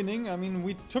winning. I mean,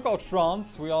 we took out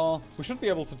France. We should be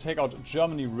able to take out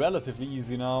Germany relatively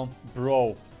easy now.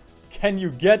 Bro, can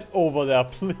you get over there,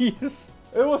 please?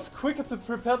 It was quicker to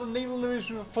prepare the naval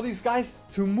invasion for these guys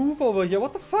to move over here.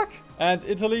 What the fuck? And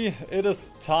Italy, it is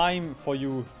time for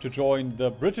you to join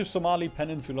the British-Somali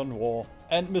Peninsular War.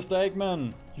 And Mr.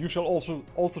 Eggman, you shall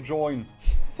also join.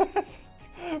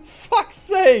 Fuck's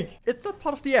sake! It's not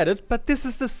part of the edit, but this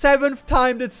is the 7th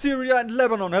time that Syria and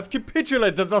Lebanon have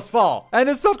capitulated thus far. And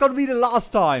it's not gonna be the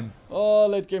last time. Oh,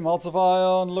 late game Hearts of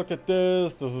Iron. Look at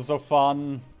this. This is so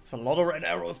fun. It's a lot of red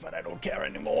arrows, but I don't care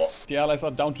anymore. The allies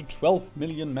are down to 12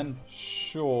 million men.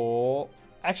 Sure.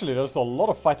 Actually, there's a lot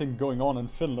of fighting going on in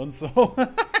Finland, so...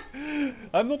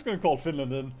 I'm not gonna call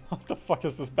Finland in. What the fuck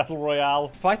is this battle royale?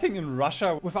 Fighting in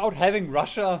Russia without having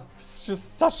Russia? It's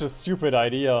just such a stupid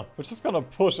idea. We're just gonna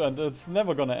push and it's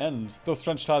never gonna end. Those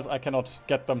French tiles, I cannot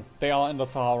get them. They are in the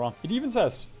Sahara. It even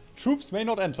says, troops may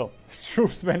not enter.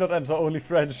 Troops may not enter, only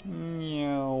French.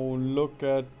 Meow, look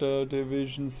at the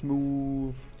divisions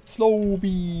move. Slow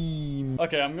beam.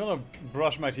 Okay, I'm gonna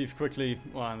brush my teeth quickly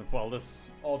while this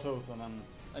autos, and then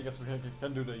I guess we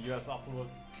can do the US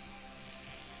afterwards.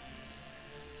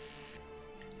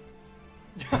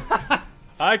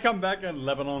 I come back and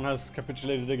Lebanon has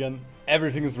capitulated again.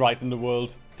 Everything is right in the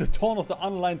world. The dawn of the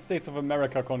unaligned states of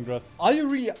America Congress. Are you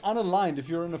really unaligned if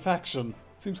you're in a faction?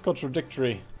 Seems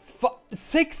contradictory.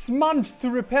 6 months to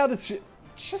repair this shit.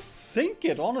 Just sink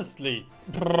it, honestly.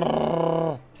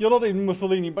 You're not even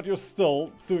Mussolini, but you're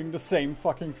still doing the same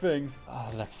fucking thing.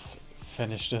 Let's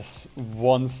finish this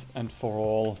once and for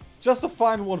all. Just a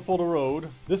final one for the road.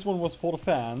 This one was for the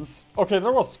fans. Okay,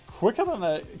 that was quicker than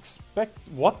I expect.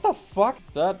 What the fuck?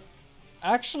 That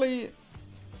actually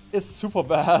is super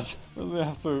bad. We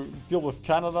have to deal with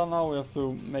Canada now. We have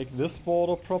to make this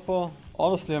border proper.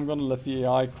 Honestly, I'm gonna let the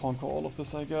AI conquer all of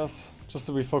this, I guess. Just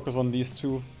so we focus on these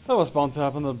two. That was bound to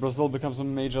happen, that Brazil becomes a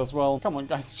major as well. Come on,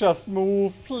 guys, just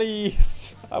move,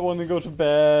 please. I want to go to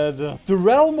bed. The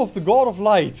realm of the God of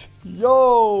Light.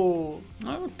 Yo!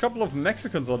 A couple of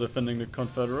Mexicans are defending the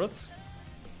Confederates.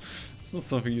 It's not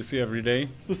something you see every day.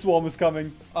 The swarm is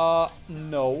coming.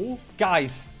 No.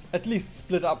 Guys, at least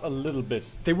split up a little bit.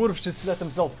 They would have just let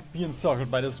themselves be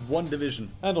encircled by this one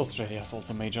division. And Australia is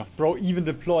also major. Bro, even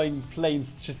deploying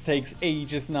planes just takes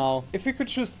ages now. If we could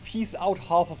just piece out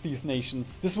half of these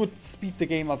nations, this would speed the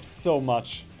game up so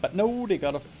much. But no, they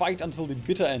gotta fight until the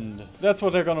bitter end. That's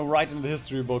what they're gonna write in the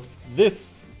history books.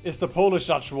 This is the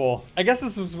Polish-Dutch War. I guess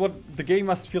this is what the game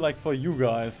must feel like for you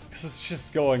guys. Because it's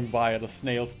just going by at a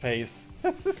snail's pace.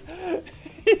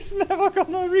 He's never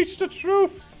gonna reach the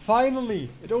truth. Finally!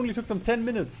 It only took them 10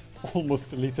 minutes.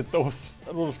 Almost deleted those.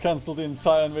 That would have cancelled the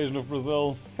entire invasion of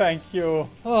Brazil. Thank you.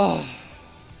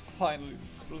 Finally,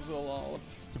 it's Brazil out.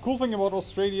 The cool thing about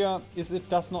Australia is it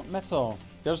does not matter.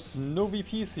 There's no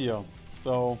VPs here.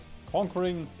 So,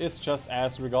 conquering is just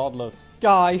as regardless.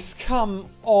 Guys, come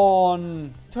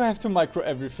on! Do I have to micro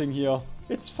everything here?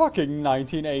 It's fucking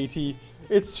 1980.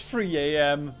 It's 3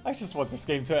 AM. I just want this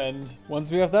game to end. Once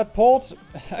we have that port,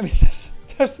 I mean,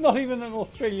 there's not even an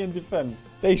Australian defense.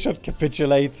 They should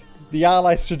capitulate. The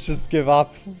allies should just give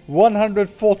up.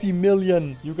 140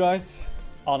 million. You guys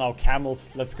are now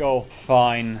camels. Let's go.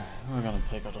 Fine. We're gonna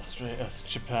take out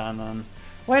Japan then.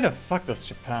 Why the fuck does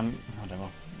Japan... Whatever.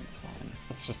 It's fine.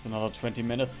 It's just another 20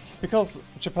 minutes. Because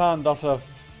Japan does have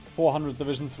 400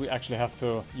 divisions, we actually have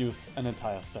to use an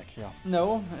entire stack here.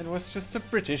 No, it was just a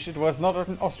British. It was not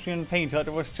an Austrian painter.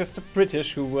 It was just a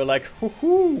British who were like,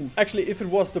 hoo-hoo. Actually, if it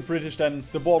was the British, then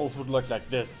the borders would look like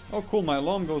this. Oh, cool. My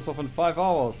alarm goes off in 5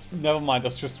 hours. Never mind.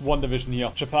 There's just one division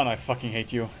here. Japan, I fucking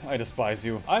hate you. I despise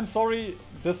you. I'm sorry.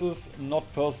 This is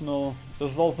not personal.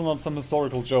 This is also not some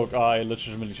historical joke. I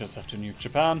legitimately just have to nuke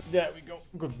Japan. There we go.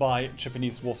 Goodbye,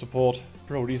 Japanese war support.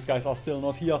 Bro, these guys are still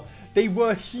not here. They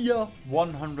were here.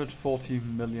 140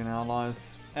 million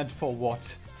allies. And for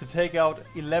what? To take out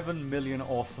 11 million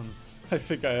Aussans. I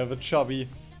think I have a chubby.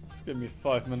 Just give me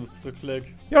 5 minutes to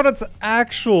click. Yo, that's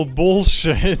actual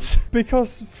bullshit.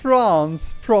 Because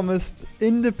France promised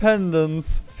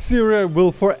independence. Syria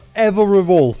will forever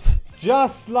revolt.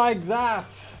 Just like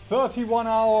that. 31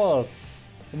 hours.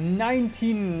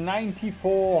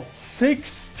 1994.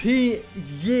 60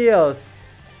 years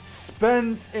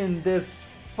spent in this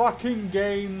fucking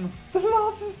game. The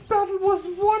largest battle was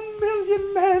 1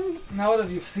 million men. Now that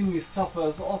you've seen me suffer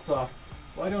as Aussa,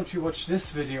 why don't you watch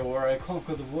this video where I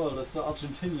conquer the world as the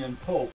Argentinian Pope?